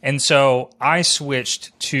 And so I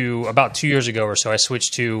switched to, about 2 years ago or so, I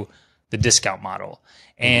switched to the discount model.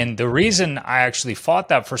 And the reason I actually fought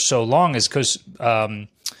that for so long is because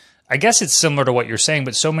I guess it's similar to what you're saying,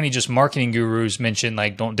 but so many just marketing gurus mention,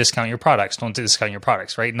 like, don't discount your products,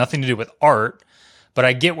 right? Nothing to do with art. But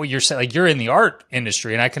I get what you're saying. Like, you're in the art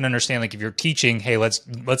industry, and I can understand, like, if you're teaching, hey,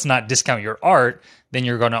 let's not discount your art, then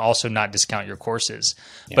you're going to also not discount your courses.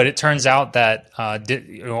 Yeah. But it turns out that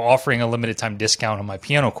offering a limited time discount on my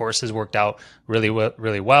piano course has worked out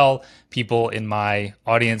really well. People in my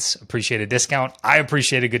audience appreciate a discount. I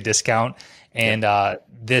appreciate a good discount, and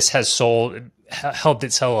this has helped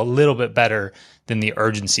it sell a little bit better than the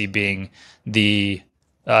urgency being the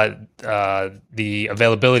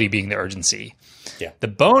availability being the urgency. Yeah. The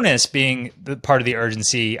bonus being the part of the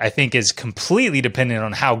urgency, I think, is completely dependent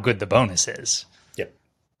on how good the bonus is. Yep.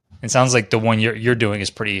 It sounds like the one you're doing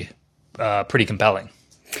is pretty compelling.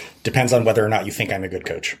 Depends on whether or not you think I'm a good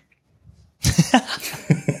coach.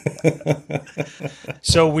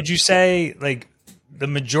 So would you say, like, the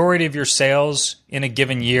majority of your sales in a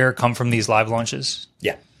given year come from these live launches?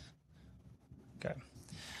 Yeah. Okay.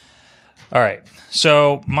 All right.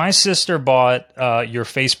 So my sister bought your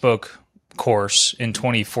Facebook course in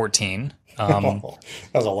 2014. That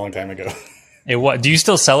was a long time ago. Do you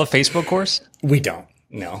still sell a Facebook course? We don't.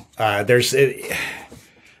 No.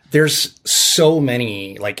 There's so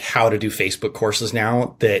many, like, how to do Facebook courses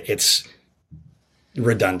now that it's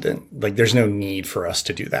redundant. Like, there's no need for us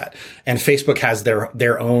to do that. And Facebook has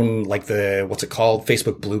their own, like, what's it called?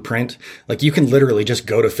 Facebook Blueprint. Like, you can literally just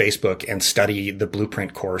go to Facebook and study the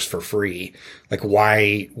Blueprint course for free. Like,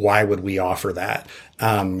 why would we offer that?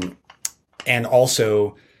 And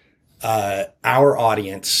also, our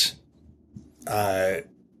audience,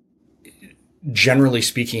 generally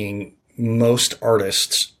speaking, most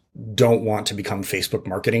artists don't want to become Facebook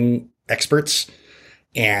marketing experts.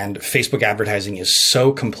 And Facebook advertising is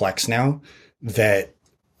so complex now that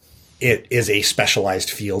it is a specialized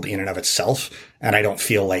field in and of itself. And I don't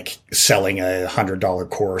feel like selling a $100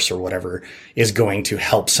 course or whatever is going to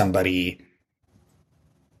help somebody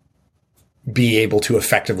be able to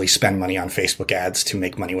effectively spend money on Facebook ads to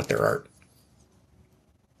make money with their art.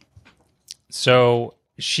 So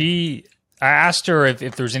I asked her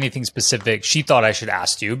if there's anything specific she thought I should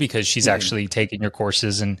ask you, because she's actually taken your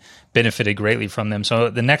courses and benefited greatly from them. So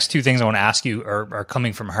the next two things I want to ask you are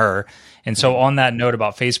coming from her. And so on that note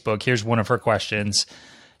about Facebook, here's one of her questions.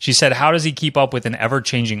 She said, how does he keep up with an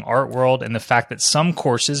ever-changing art world and the fact that some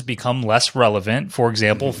courses become less relevant? For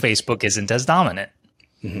example, Facebook isn't as dominant.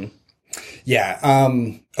 Mm-hmm. Yeah.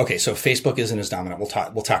 Okay. So Facebook isn't as dominant.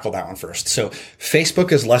 We'll tackle that one first. So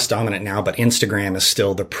Facebook is less dominant now, but Instagram is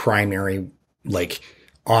still the primary, like,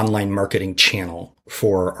 online marketing channel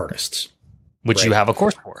for artists. Which right? You have a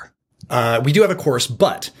course for. We do have a course,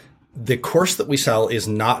 but the course that we sell is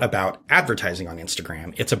not about advertising on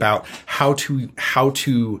Instagram. It's about how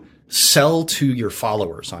to sell to your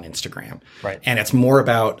followers on Instagram. Right. And it's more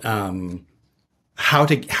about, how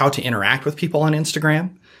to interact with people on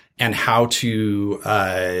Instagram, and how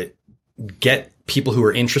to get people who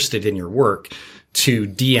are interested in your work to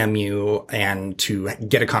DM you and to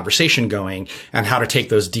get a conversation going, and how to take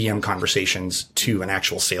those DM conversations to an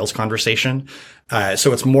actual sales conversation.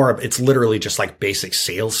 So it's literally just like basic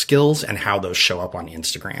sales skills and how those show up on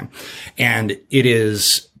Instagram. And it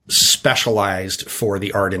is specialized for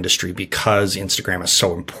the art industry because Instagram is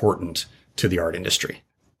so important to the art industry.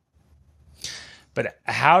 But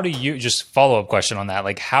how do you, just follow-up question on that,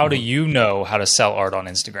 like, how do you know how to sell art on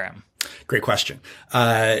Instagram? Great question.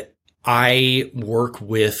 I work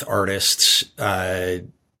with artists like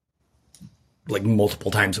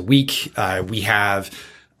multiple times a week. We have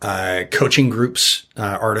coaching groups,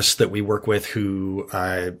 artists that we work with who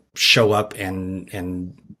show up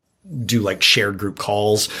and do like shared group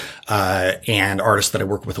calls, and artists that I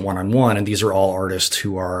work with one-on-one. And these are all artists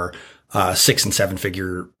who are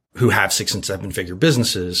who have 6 and 7 figure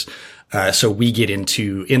businesses. So we get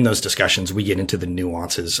into, in those discussions, we get into the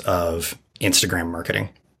nuances of Instagram marketing.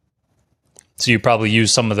 So you probably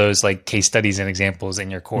use some of those like case studies and examples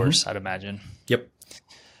in your course, I'd imagine. Yep.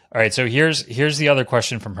 All right. So here's the other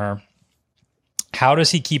question from her. How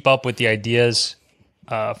does he keep up with the ideas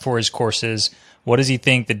for his courses? What does he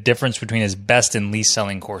think the difference between his best and least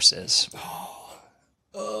selling course is?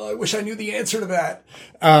 I wish I knew the answer to that.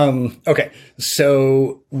 Okay.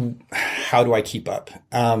 So how do I keep up?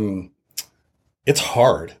 It's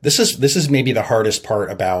hard. This is maybe the hardest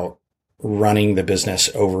part about running the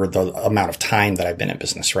business over the amount of time that I've been in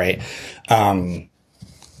business, right?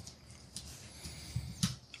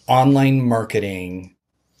 Online marketing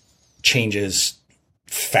changes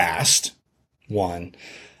fast. One.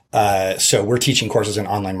 So we're teaching courses in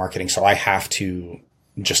online marketing, so I have to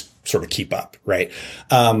just sort of keep up, right?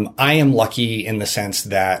 I am lucky in the sense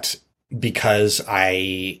that because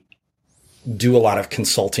I do a lot of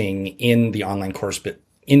consulting in the online course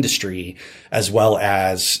industry, as well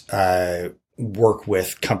as work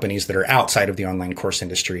with companies that are outside of the online course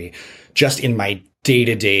industry, just in my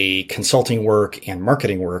day-to-day consulting work and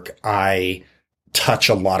marketing work, I touch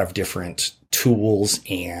a lot of different tools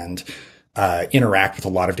and interact with a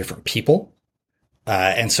lot of different people.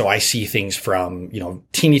 And so I see things from,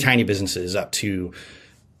 teeny tiny businesses up to,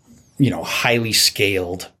 highly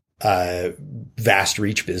scaled, vast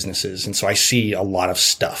reach businesses. And so I see a lot of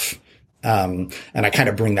stuff. And I kind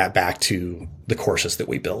of bring that back to the courses that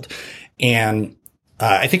we build. And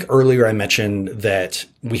I think earlier I mentioned that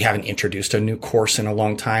we haven't introduced a new course in a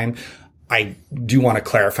long time. I do want to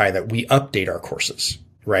clarify that we update our courses,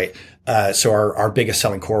 right? So our biggest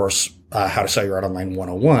selling course, How to Sell Your Art Online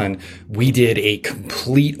 101, we did a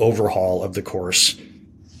complete overhaul of the course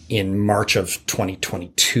in March of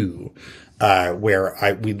 2022,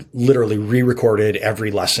 where we literally re-recorded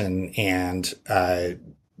every lesson and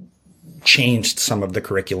changed some of the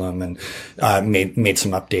curriculum and made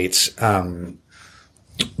some updates.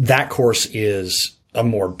 That course is a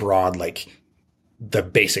more broad, like the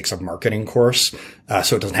basics of marketing course.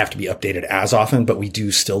 So it doesn't have to be updated as often, but we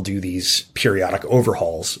do still do these periodic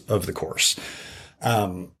overhauls of the course.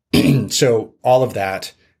 So all of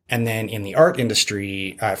that. And then in the art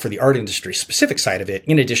industry, for the art industry specific side of it,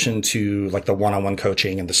 in addition to like the one-on-one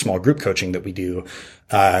coaching and the small group coaching that we do,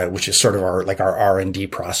 which is sort of our R&D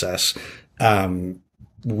process, I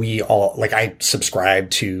subscribe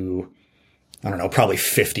to, I don't know, probably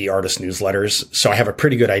 50 artist newsletters. So I have a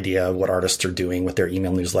pretty good idea of what artists are doing with their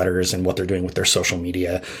email newsletters and what they're doing with their social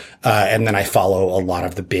media. And then I follow a lot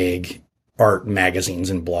of the big art magazines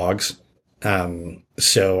and blogs.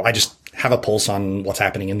 So I just have a pulse on what's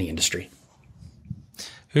happening in the industry.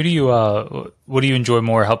 What do you enjoy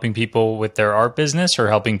more, helping people with their art business or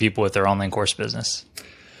helping people with their online course business?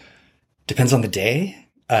 Depends on the day.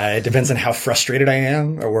 It depends on how frustrated I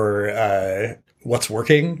am or, what's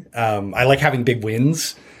working. I like having big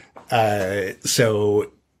wins.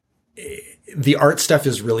 So the art stuff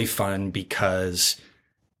is really fun because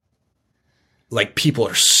like people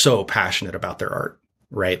are so passionate about their art,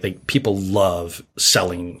 right? Like people love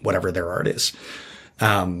selling whatever their art is.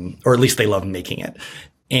 Or at least they love making it.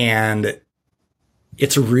 And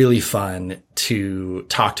it's really fun to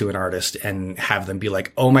talk to an artist and have them be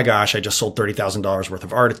like, oh my gosh, I just sold $30,000 worth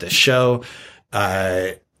of art at this show.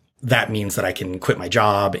 That means that I can quit my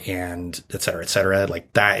job and et cetera, et cetera.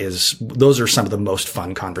 Like those are some of the most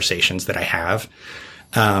fun conversations that I have.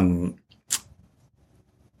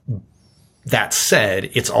 That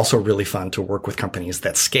said, it's also really fun to work with companies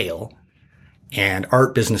that scale, and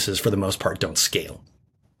art businesses for the most part don't scale.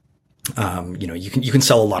 You can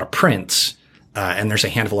sell a lot of prints, and there's a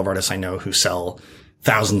handful of artists I know who sell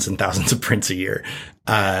thousands and thousands of prints a year.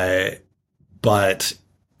 But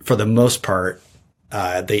for the most part,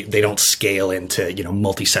 they don't scale into,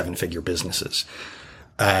 multi 7-figure businesses.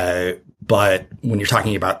 But when you're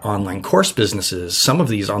talking about online course businesses, some of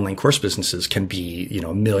these online course businesses can be,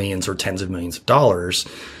 millions or tens of millions of dollars.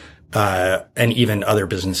 And even other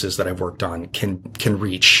businesses that I've worked on can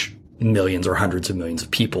reach millions or hundreds of millions of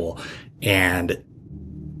people. And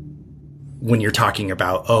when you're talking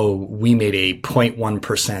about, we made a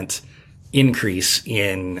 0.1% increase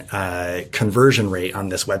in conversion rate on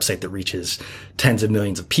this website that reaches tens of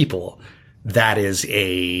millions of people, that is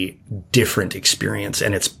a different experience,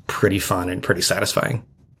 and it's pretty fun and pretty satisfying.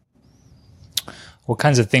 What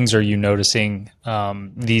kinds of things are you noticing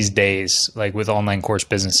these days, like with online course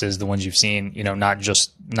businesses, the ones you've seen, not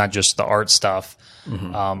just the art stuff.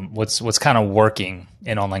 What's kind of working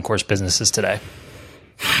in online course businesses today?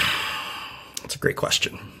 It's a great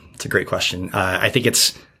question. I think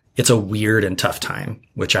it's a weird and tough time,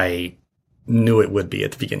 which I knew it would be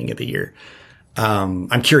at the beginning of the year.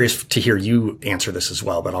 I'm curious to hear you answer this as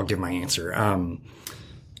well, but I'll give my answer.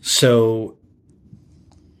 So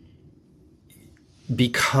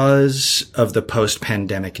because of the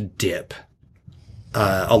post-pandemic dip,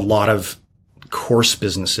 a lot of course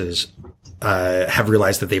businesses have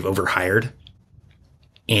realized that they've overhired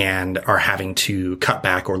and are having to cut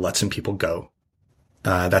back or let some people go.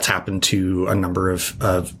 That's happened to a number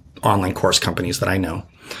of online course companies that I know.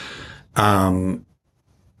 And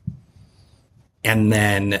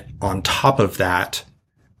then on top of that,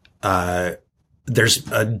 there's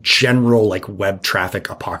a general like web traffic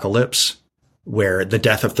apocalypse where the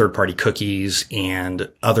death of third-party cookies and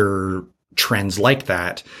other trends like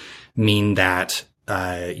that mean that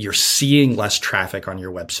you're seeing less traffic on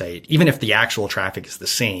your website. Even if the actual traffic is the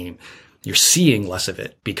same, you're seeing less of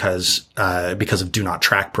it because of do not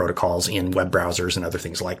track protocols in web browsers and other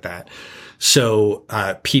things like that. So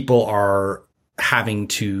people are having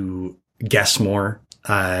to guess more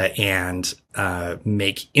and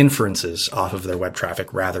make inferences off of their web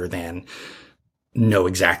traffic rather than know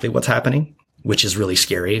exactly what's happening, which is really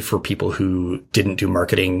scary for people who didn't do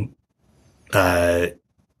marketing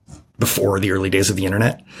before the early days of the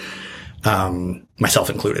internet, myself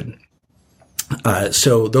included.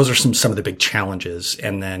 So those are some of the big challenges.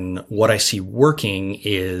 And then what I see working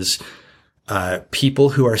is people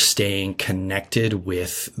who are staying connected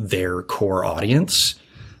with their core audience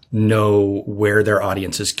know where their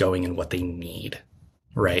audience is going and what they need,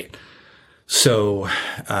 right? So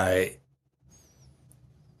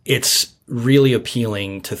it's really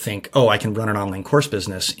appealing to think, oh, I can run an online course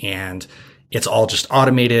business and it's all just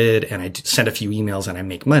automated and I send a few emails and I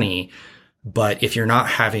make money. But if you're not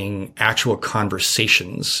having actual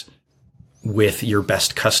conversations with your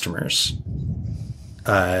best customers,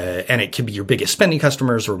 and it could be your biggest spending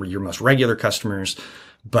customers or your most regular customers,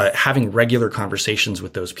 but having regular conversations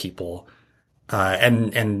with those people,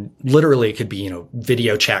 and literally it could be,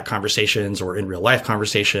 video chat conversations or in real life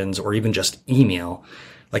conversations or even just email.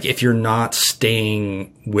 Like if you're not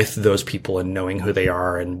staying with those people and knowing who they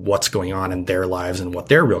are and what's going on in their lives and what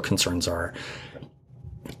their real concerns are,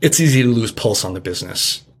 it's easy to lose pulse on the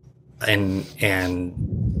business and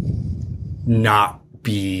not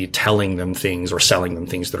be telling them things or selling them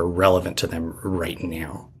things that are relevant to them right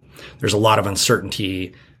now. There's a lot of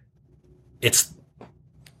uncertainty. It's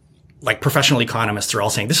like professional economists are all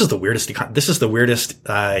saying this is the weirdest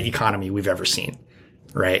economy we've ever seen,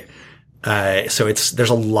 right? So there's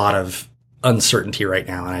a lot of uncertainty right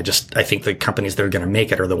now, and I think the companies that are going to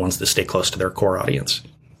make it are the ones that stay close to their core audience.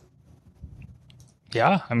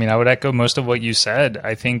 Yeah, I mean, I would echo most of what you said.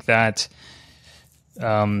 I think that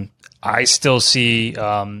I still see,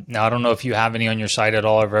 now I don't know if you have any on your site at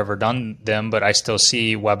all, or have ever done them, but I still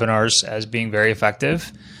see webinars as being very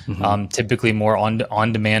effective. Mm-hmm. Typically more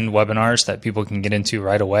on-demand webinars that people can get into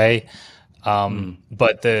right away.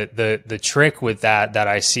 But the trick with that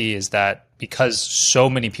I see is that because so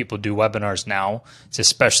many people do webinars now, it's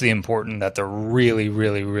especially important that they're really,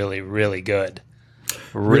 really, really, really good.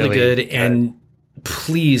 Really good. And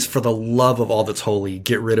please, for the love of all that's holy,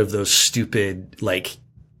 get rid of those stupid,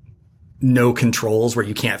 no controls where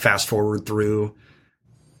you can't fast forward through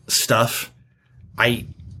stuff.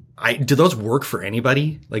 Do those work for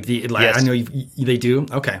anybody? Yes. I know they do.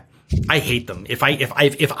 Okay. I hate them. If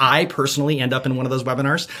I personally end up in one of those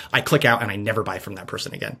webinars, I click out and I never buy from that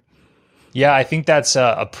person again. Yeah, I think that's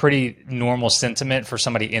a pretty normal sentiment for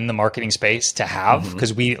somebody in the marketing space to have,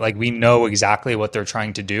 because we know exactly what they're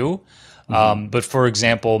trying to do. But for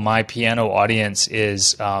example, my piano audience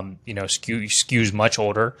is, skews much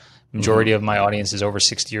older. Majority of my audience is over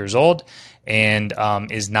 60 years old and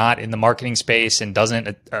is not in the marketing space and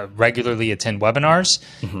doesn't regularly attend webinars.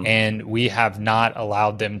 And we have not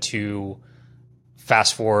allowed them to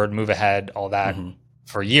fast forward, move ahead, all that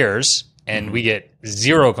for years. And we get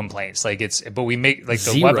zero complaints. But we make the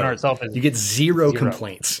webinar itself is you get zero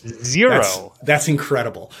complaints. Zero. That's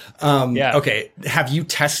incredible. Yeah. Okay. Have you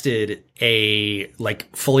tested a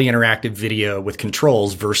fully interactive video with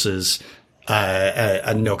controls versus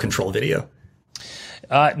a no control video?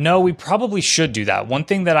 No, we probably should do that. One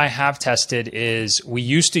thing that I have tested is we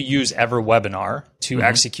used to use EverWebinar to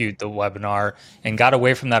execute the webinar and got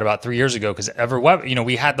away from that about 3 years ago because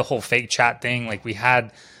we had the whole fake chat thing. We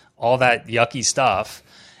had all that yucky stuff,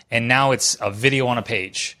 and now it's a video on a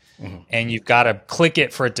page. and you've got to click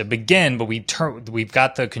it for it to begin, but we've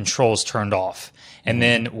got the controls turned off. And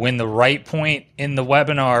then when the right point in the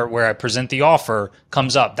webinar where I present the offer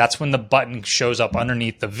comes up, that's when the button shows up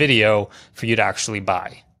underneath the video for you to actually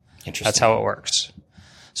buy. Interesting. That's how it works.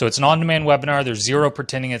 So it's an on-demand webinar. There's zero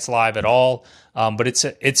pretending it's live at all, but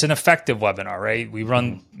it's an effective webinar, right? We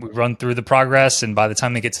run through the progress, and by the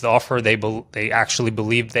time they get to the offer, they actually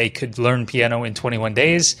believe they could learn piano in 21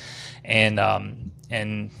 days, and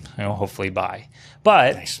hopefully buy.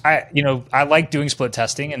 But nice. I like doing split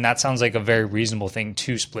testing, and that sounds like a very reasonable thing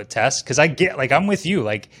to split test, because I'm with you.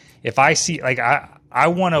 Like if I see I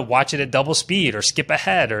want to watch it at double speed or skip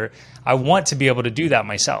ahead, or I want to be able to do that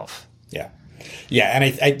myself. Yeah. Yeah.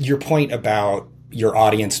 And your point about your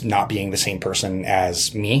audience not being the same person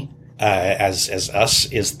as me, as us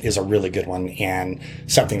is a really good one, and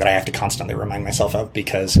something that I have to constantly remind myself of,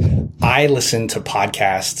 because I listen to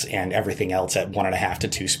podcasts and everything else at 1.5 to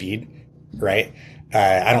 2 speed, right?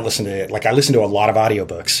 I don't listen to I listen to a lot of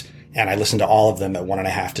audiobooks, and I listen to all of them at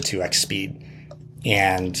 1.5 to 2x speed.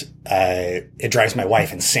 And, it drives my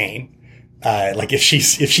wife insane. If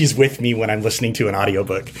she's with me when I'm listening to an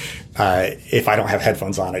audiobook, if I don't have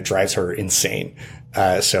headphones on, it drives her insane.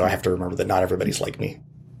 So I have to remember that not everybody's like me.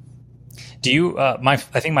 Do you, I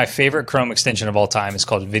think my favorite Chrome extension of all time is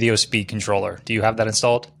called Video Speed Controller. Do you have that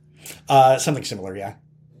installed? Something similar. Yeah.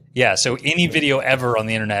 Yeah. So any video ever on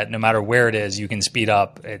the internet, no matter where it is, you can speed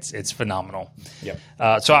up. It's phenomenal.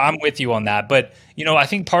 Yep. So I'm with you on that. But, I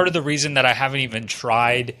think part of the reason that I haven't even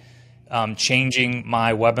tried changing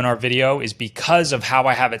my webinar video is because of how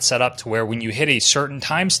I have it set up to where when you hit a certain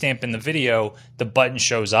timestamp in the video, the button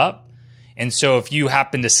shows up. And so if you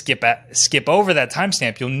happen to skip over that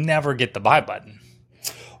timestamp, you'll never get the buy button.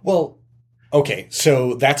 Well, okay.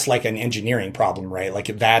 So that's like an engineering problem, right? Like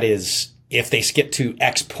that is, if they skip to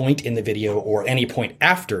X point in the video or any point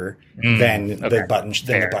after, then the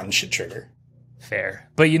button should trigger. Fair.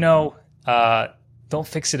 But don't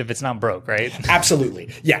fix it if it's not broke, right?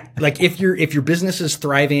 Absolutely. Yeah. Like if your business is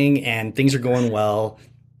thriving and things are going well,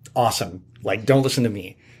 awesome. Like don't listen to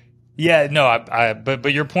me. Yeah, no,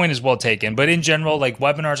 but your point is well taken. But in general, like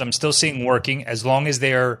webinars, I'm still seeing working as long as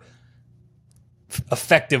they're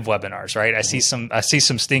effective webinars, right? I see some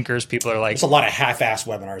stinkers. People are like, there's a lot of half-ass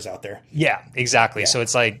webinars out there. Yeah, exactly. Yeah. So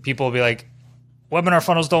it's like people will be like, webinar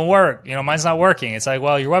funnels don't work. mine's not working. It's like,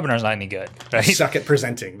 well, your webinar's not any good, right? You suck at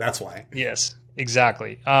presenting. That's why. Yes,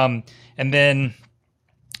 exactly. And then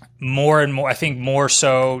more and more, I think more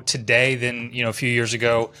so today than, a few years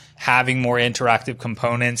ago, having more interactive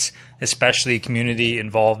components, especially community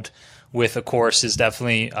involved with a course, is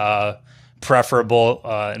definitely preferable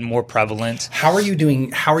and more prevalent. How are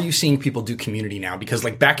you seeing people do community now? Because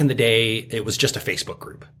like back in the day, it was just a Facebook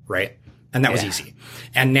group, right? And that was easy.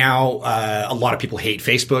 And now a lot of people hate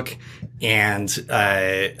Facebook, and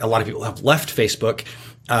a lot of people have left Facebook.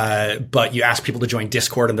 But you ask people to join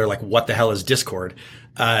Discord and they're like, what the hell is Discord?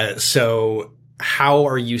 So how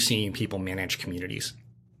are you seeing people manage communities?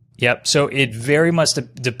 Yep. So it very much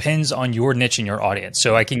depends on your niche and your audience.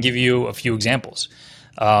 So I can give you a few examples.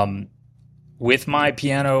 With my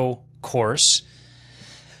piano course,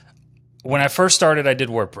 when I first started, I did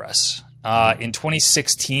WordPress. In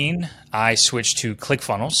 2016, I switched to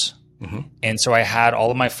ClickFunnels. And so I had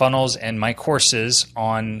all of my funnels and my courses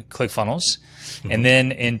on ClickFunnels. And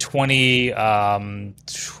then in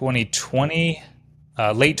 2020,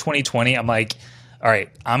 late 2020, I'm like, all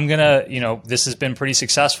right, I'm going to, this has been pretty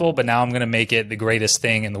successful, but now I'm going to make it the greatest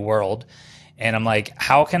thing in the world. And I'm like,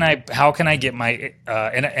 how can I get my,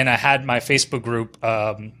 and I had my Facebook group,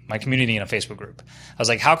 my community in a Facebook group. I was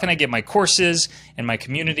like, how can I get my courses and my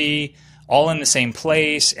community all in the same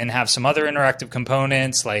place and have some other interactive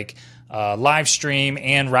components like live stream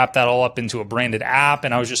and wrap that all up into a branded app?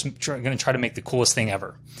 And I was just going to try to make the coolest thing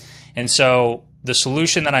ever. And so the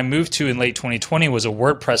solution that I moved to in late 2020 was a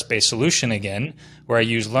WordPress-based solution again, where I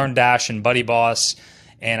used LearnDash and BuddyBoss,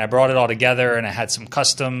 and I brought it all together and I had some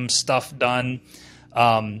custom stuff done.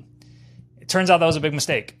 It turns out that was a big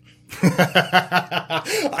mistake.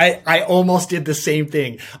 I almost did the same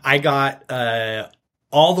thing. I got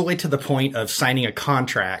all the way to the point of signing a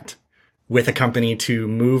contract with a company to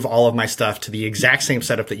move all of my stuff to the exact same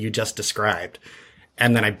setup that you just described.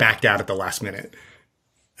 And then I backed out at the last minute.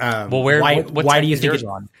 Why do you think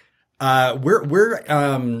on?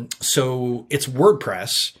 So it's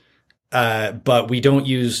WordPress, but we don't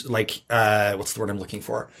use what's the word I'm looking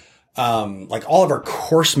for? All of our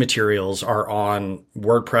course materials are on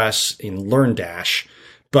WordPress in LearnDash,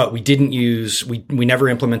 but we never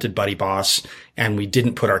implemented BuddyBoss, and we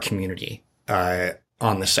didn't put our community,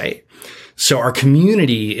 on the site. So our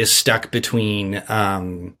community is stuck between,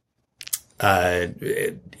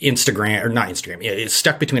 Instagram, or not Instagram. It's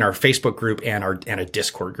stuck between our Facebook group and a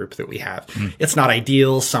Discord group that we have. It's not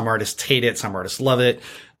ideal. Some artists hate it. Some artists love it.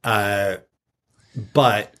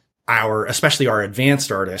 But especially our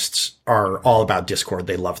advanced artists are all about Discord.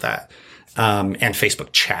 They love that. And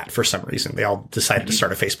Facebook chat for some reason. They all decided to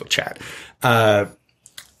start a Facebook chat.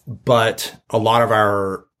 But a lot of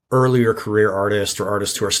our earlier career artists or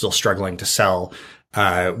artists who are still struggling to sell,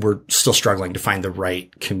 we're still struggling to find the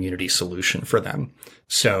right community solution for them.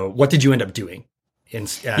 So what did you end up doing when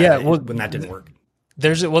that didn't work?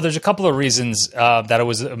 There's a couple of reasons that it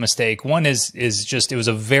was a mistake. One is just it was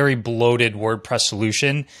a very bloated WordPress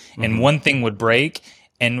solution, and one thing would break,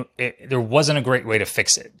 and there wasn't a great way to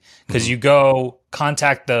fix it, because you go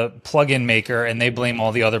contact the plugin maker and they blame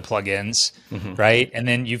all the other plugins, right? And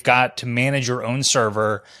then you've got to manage your own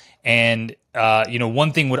server, and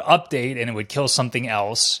one thing would update and it would kill something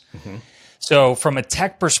else. So from a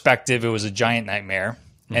tech perspective, it was a giant nightmare.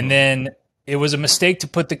 And then it was a mistake to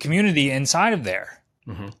put the community inside of there.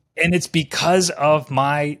 And it's because of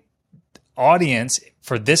my audience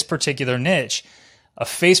for this particular niche. A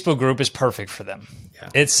Facebook group is perfect for them. Yeah.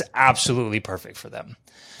 It's absolutely perfect for them.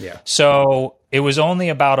 Yeah. So it was only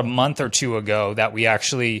about a month or two ago that we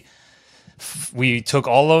took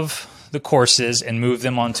all of the courses and moved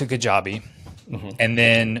them onto Kajabi. And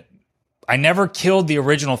then I never killed the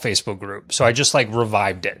original Facebook group. So I just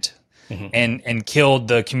revived it. And killed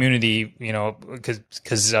the community,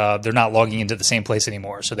 because they're not logging into the same place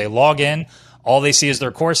anymore. So they log in, all they see is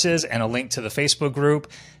their courses and a link to the Facebook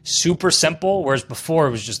group. Super simple. Whereas before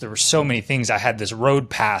it was just, there were so many things. I had this road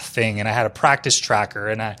path thing, and I had a practice tracker,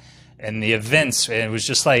 and the events. And it was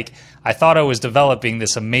just I thought I was developing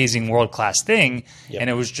this amazing world-class thing, and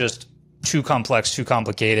it was just too complex, too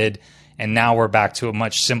complicated. And now we're back to a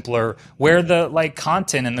much simpler, where the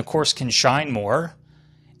content and the course can shine more.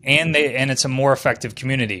 And it's a more effective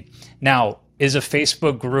community. Now, is a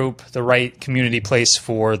Facebook group the right community place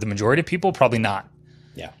for the majority of people? Probably not.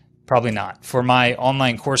 Yeah, probably not. For my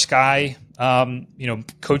online course guy,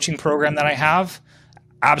 coaching program that I have,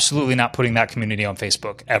 absolutely not putting that community on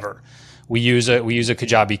Facebook ever. We use a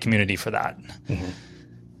Kajabi community for that.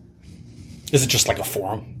 Is it just like a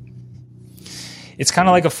forum? It's kind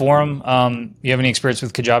of like a forum. You have any experience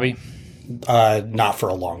with Kajabi? Not for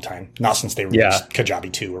a long time. Not since they released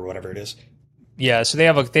Kajabi 2 or whatever it is. Yeah, so they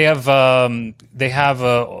have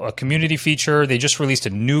a community feature. They just released a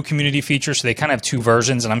new community feature, so they kind of have two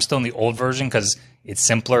versions, and I'm still in the old version because it's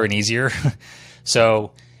simpler and easier.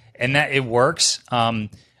 So, and that it works.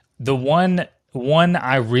 The one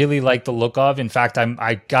I really like the look of. In fact,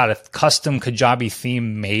 I got a custom Kajabi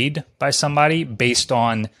theme made by somebody based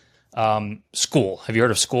on School. Have you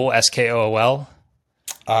heard of School? Skool?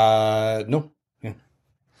 No. Yeah.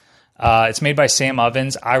 It's made by Sam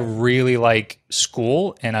Ovens. I really like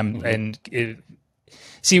School, and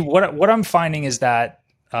see what I'm finding is that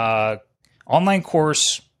online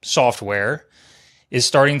course software is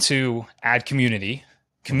starting to add community.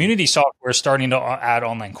 Community software is starting to add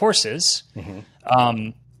online courses,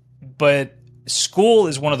 but School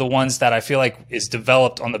is one of the ones that I feel like is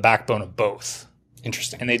developed on the backbone of both.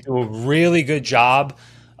 Interesting, and they do a really good job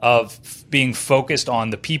of being focused on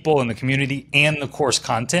the people in the community and the course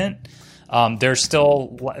content.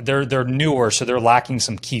 They're newer, so they're lacking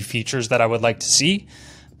some key features that I would like to see.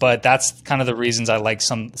 But that's kind of the reasons I like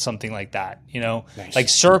something like that. Nice. Like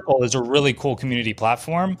Circle is a really cool community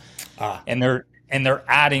platform, and they're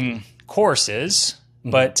adding courses,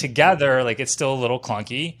 but together, it's still a little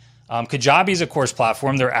clunky. Kajabi is a course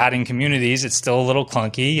platform. They're adding communities. It's still a little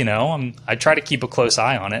clunky. I try to keep a close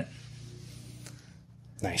eye on it.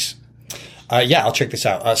 Nice. I'll check this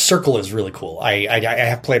out. Circle is really cool. I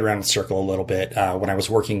have played around with Circle a little bit. When I was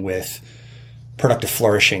working with Productive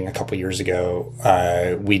Flourishing a couple years ago,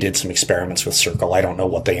 we did some experiments with Circle. I don't know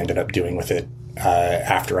what they ended up doing with it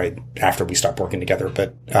after we stopped working together,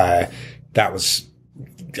 but I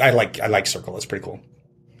like Circle. It's pretty cool.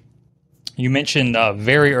 You mentioned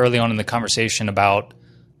very early on in the conversation about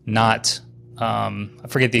not I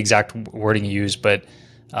forget the exact wording you used, but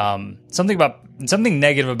something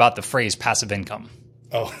negative about the phrase passive income.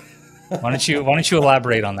 Oh, why don't you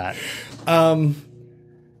elaborate on that?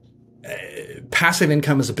 Passive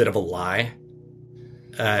income is a bit of a lie.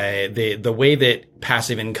 The way that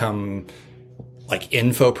passive income,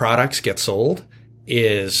 info products, get sold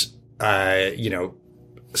is,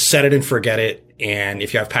 set it and forget it. And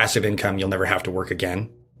if you have passive income, you'll never have to work again.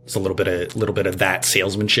 It's a little bit of that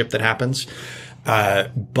salesmanship that happens.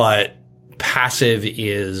 But passive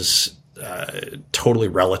is totally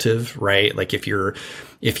relative, right?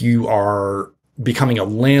 If you are becoming a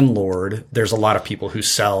landlord, there's a lot of people who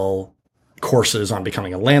sell courses on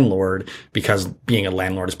becoming a landlord, because being a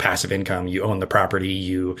landlord is passive income. You own the property,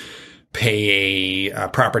 you pay a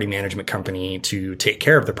property management company to take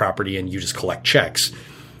care of the property, and you just collect checks.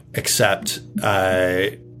 Except,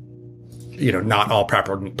 not all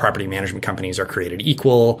property management companies are created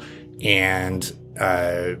equal, and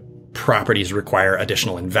properties require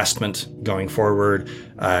additional investment going forward.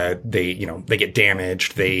 They get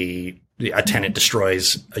damaged. A tenant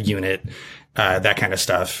destroys a unit, that kind of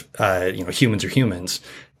stuff. Humans are humans,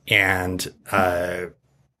 and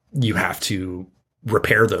you have to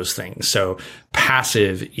repair those things. So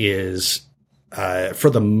passive is, for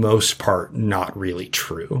the most part, not really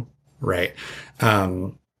true, right?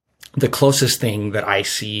 The closest thing that I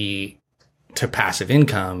see to passive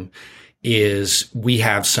income is we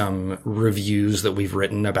have some reviews that we've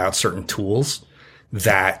written about certain tools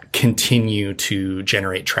that continue to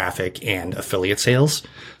generate traffic and affiliate sales.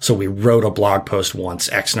 So we wrote a blog post once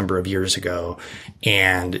X number of years ago,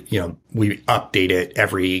 and, we update it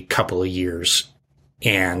every couple of years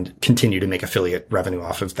and continue to make affiliate revenue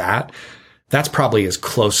off of that. That's probably as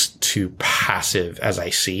close to passive as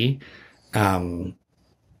I see. But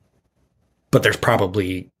there's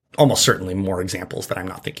probably almost certainly more examples that I'm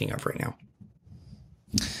not thinking of right now.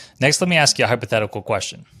 Next, let me ask you a hypothetical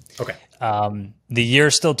question. Okay. The year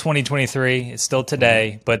is still 2023. It's still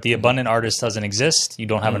today, but the abundant artist doesn't exist. You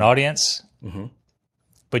don't have an audience,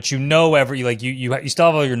 but you still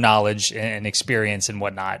have all your knowledge and experience and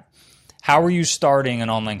whatnot. How are you starting an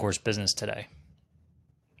online course business today?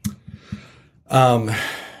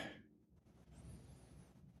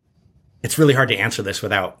 It's really hard to answer this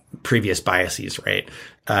without previous biases, right?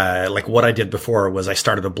 Like what I did before was I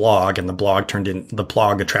started a blog, and the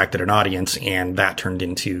blog attracted an audience, and that turned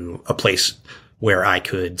into a place where I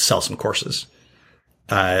could sell some courses.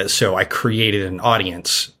 So I created an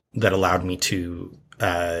audience that allowed me to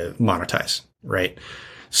monetize, right?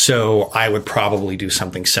 So I would probably do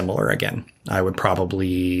something similar again. I would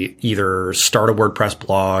probably either start a WordPress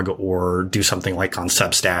blog or do something like on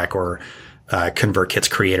Substack or ConvertKit's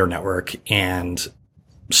Creator Network and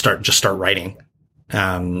start writing,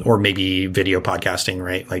 or maybe video podcasting,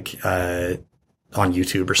 right? Like, on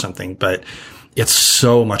YouTube or something. But it's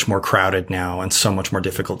so much more crowded now and so much more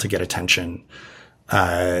difficult to get attention,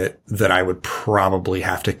 that I would probably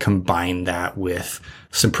have to combine that with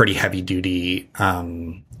some pretty heavy duty,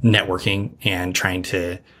 networking and trying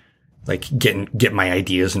to like get my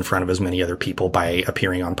ideas in front of as many other people by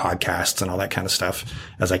appearing on podcasts and all that kind of stuff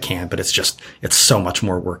as I can. But it's so much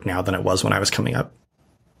more work now than it was when I was coming up.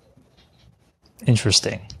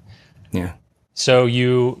 Interesting. Yeah. So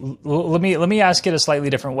let me ask it a slightly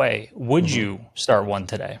different way. Would you start one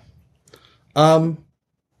today?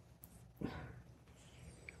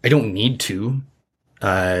 I don't need to.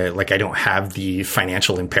 I don't have the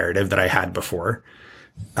financial imperative that I had before.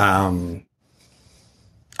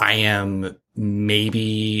 I am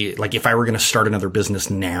maybe like, if I were going to start another business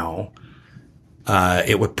now,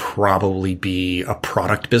 it would probably be a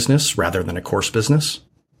product business rather than a course business.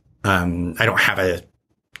 I don't have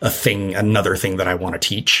another thing that I want to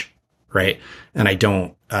teach. Right. And I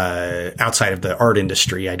don't, outside of the art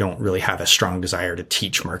industry, I don't really have a strong desire to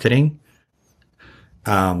teach marketing.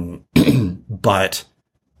 But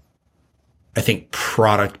I think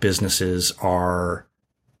product businesses are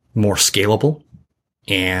more scalable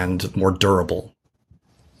and more durable,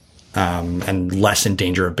 and less in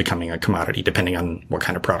danger of becoming a commodity, depending on what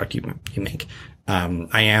kind of product you make.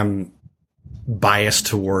 I am biased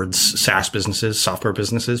towards SaaS businesses, software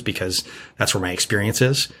businesses, because that's where my experience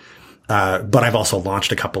is. But I've also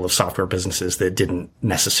launched a couple of software businesses that didn't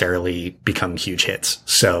necessarily become huge hits.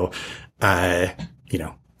 So, my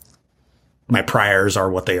priors are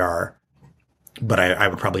what they are, but I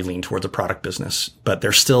would probably lean towards a product business. But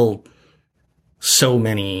there's still so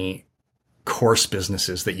many course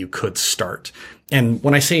businesses that you could start. And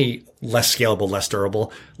when I say less scalable, less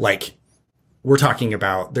durable, like we're talking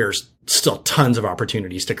about, there's still tons of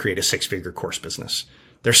opportunities to create a 6-figure course business.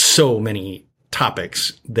 There's so many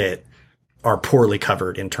topics that are poorly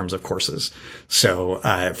covered in terms of courses. So,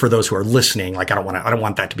 for those who are listening, like I don't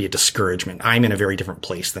want that to be a discouragement. I'm in a very different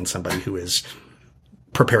place than somebody who is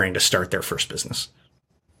preparing to start their first business.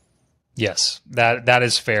 Yes, that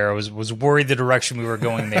is fair. I was worried the direction we were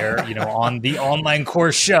going there, on the online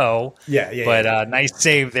course show. But nice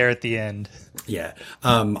save there at the end. Yeah.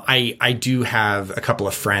 I do have a couple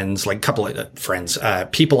of friends,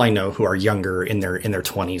 people I know who are younger in their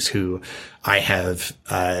 20s who I have,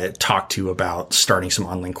 talked to about starting some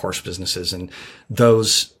online course businesses. And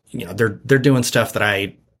those, they're doing stuff that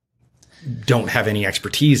don't have any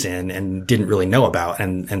expertise in and didn't really know about.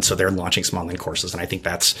 And so they're launching some online courses. And I think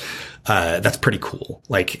that's pretty cool.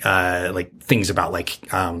 Like things about like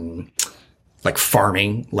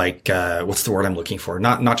farming, what's the word I'm looking for?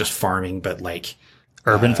 Not just farming, but like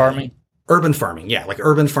urban farming. Urban farming. Yeah. Like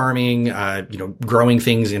urban farming, growing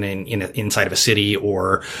things inside of a city,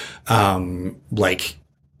 or, like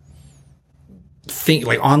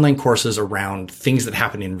online courses around things that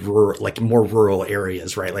happen in more rural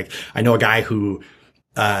areas, right? Like I know a guy who,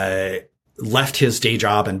 left his day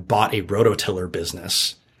job and bought a rototiller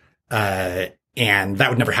business. And that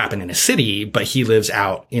would never happen in a city, but he lives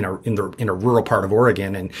out in a rural part of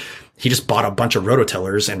Oregon, and he just bought a bunch of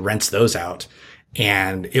rototillers and rents those out.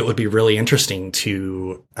 And it would be really interesting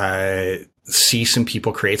to, see some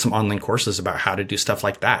people create some online courses about how to do stuff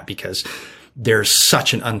like that, because there's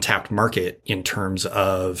such an untapped market in terms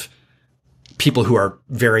of people who are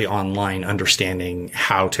very online understanding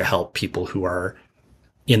how to help people who are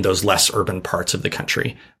in those less urban parts of the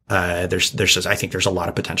country. I think there's a lot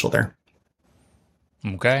of potential there.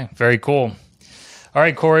 Okay. Very cool. All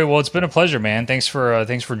right, Cory. Well, it's been a pleasure, man. Thanks for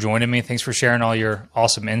joining me. Thanks for sharing all your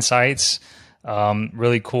awesome insights.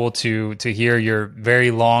 Really cool to hear your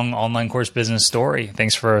very long online course business story.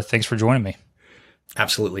 Thanks for joining me.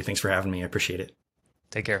 Absolutely. Thanks for having me. I appreciate it.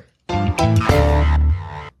 Take care.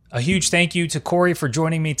 A huge thank you to Cory for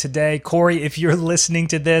joining me today. Cory, if you're listening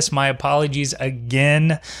to this, my apologies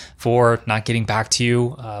again for not getting back to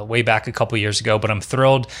you way back a couple years ago, but I'm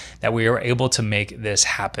thrilled that we were able to make this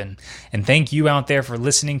happen. And thank you out there for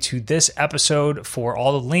listening to this episode. For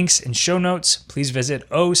all the links and show notes, please visit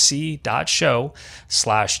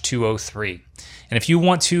oc.show/203. And if you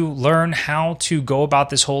want to learn how to go about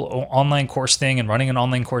this whole online course thing and running an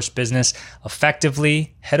online course business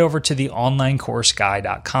effectively, head over to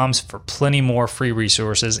theonlinecourseguy.com for plenty more free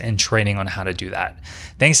resources and training on how to do that.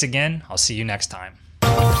 Thanks again. I'll see you next time.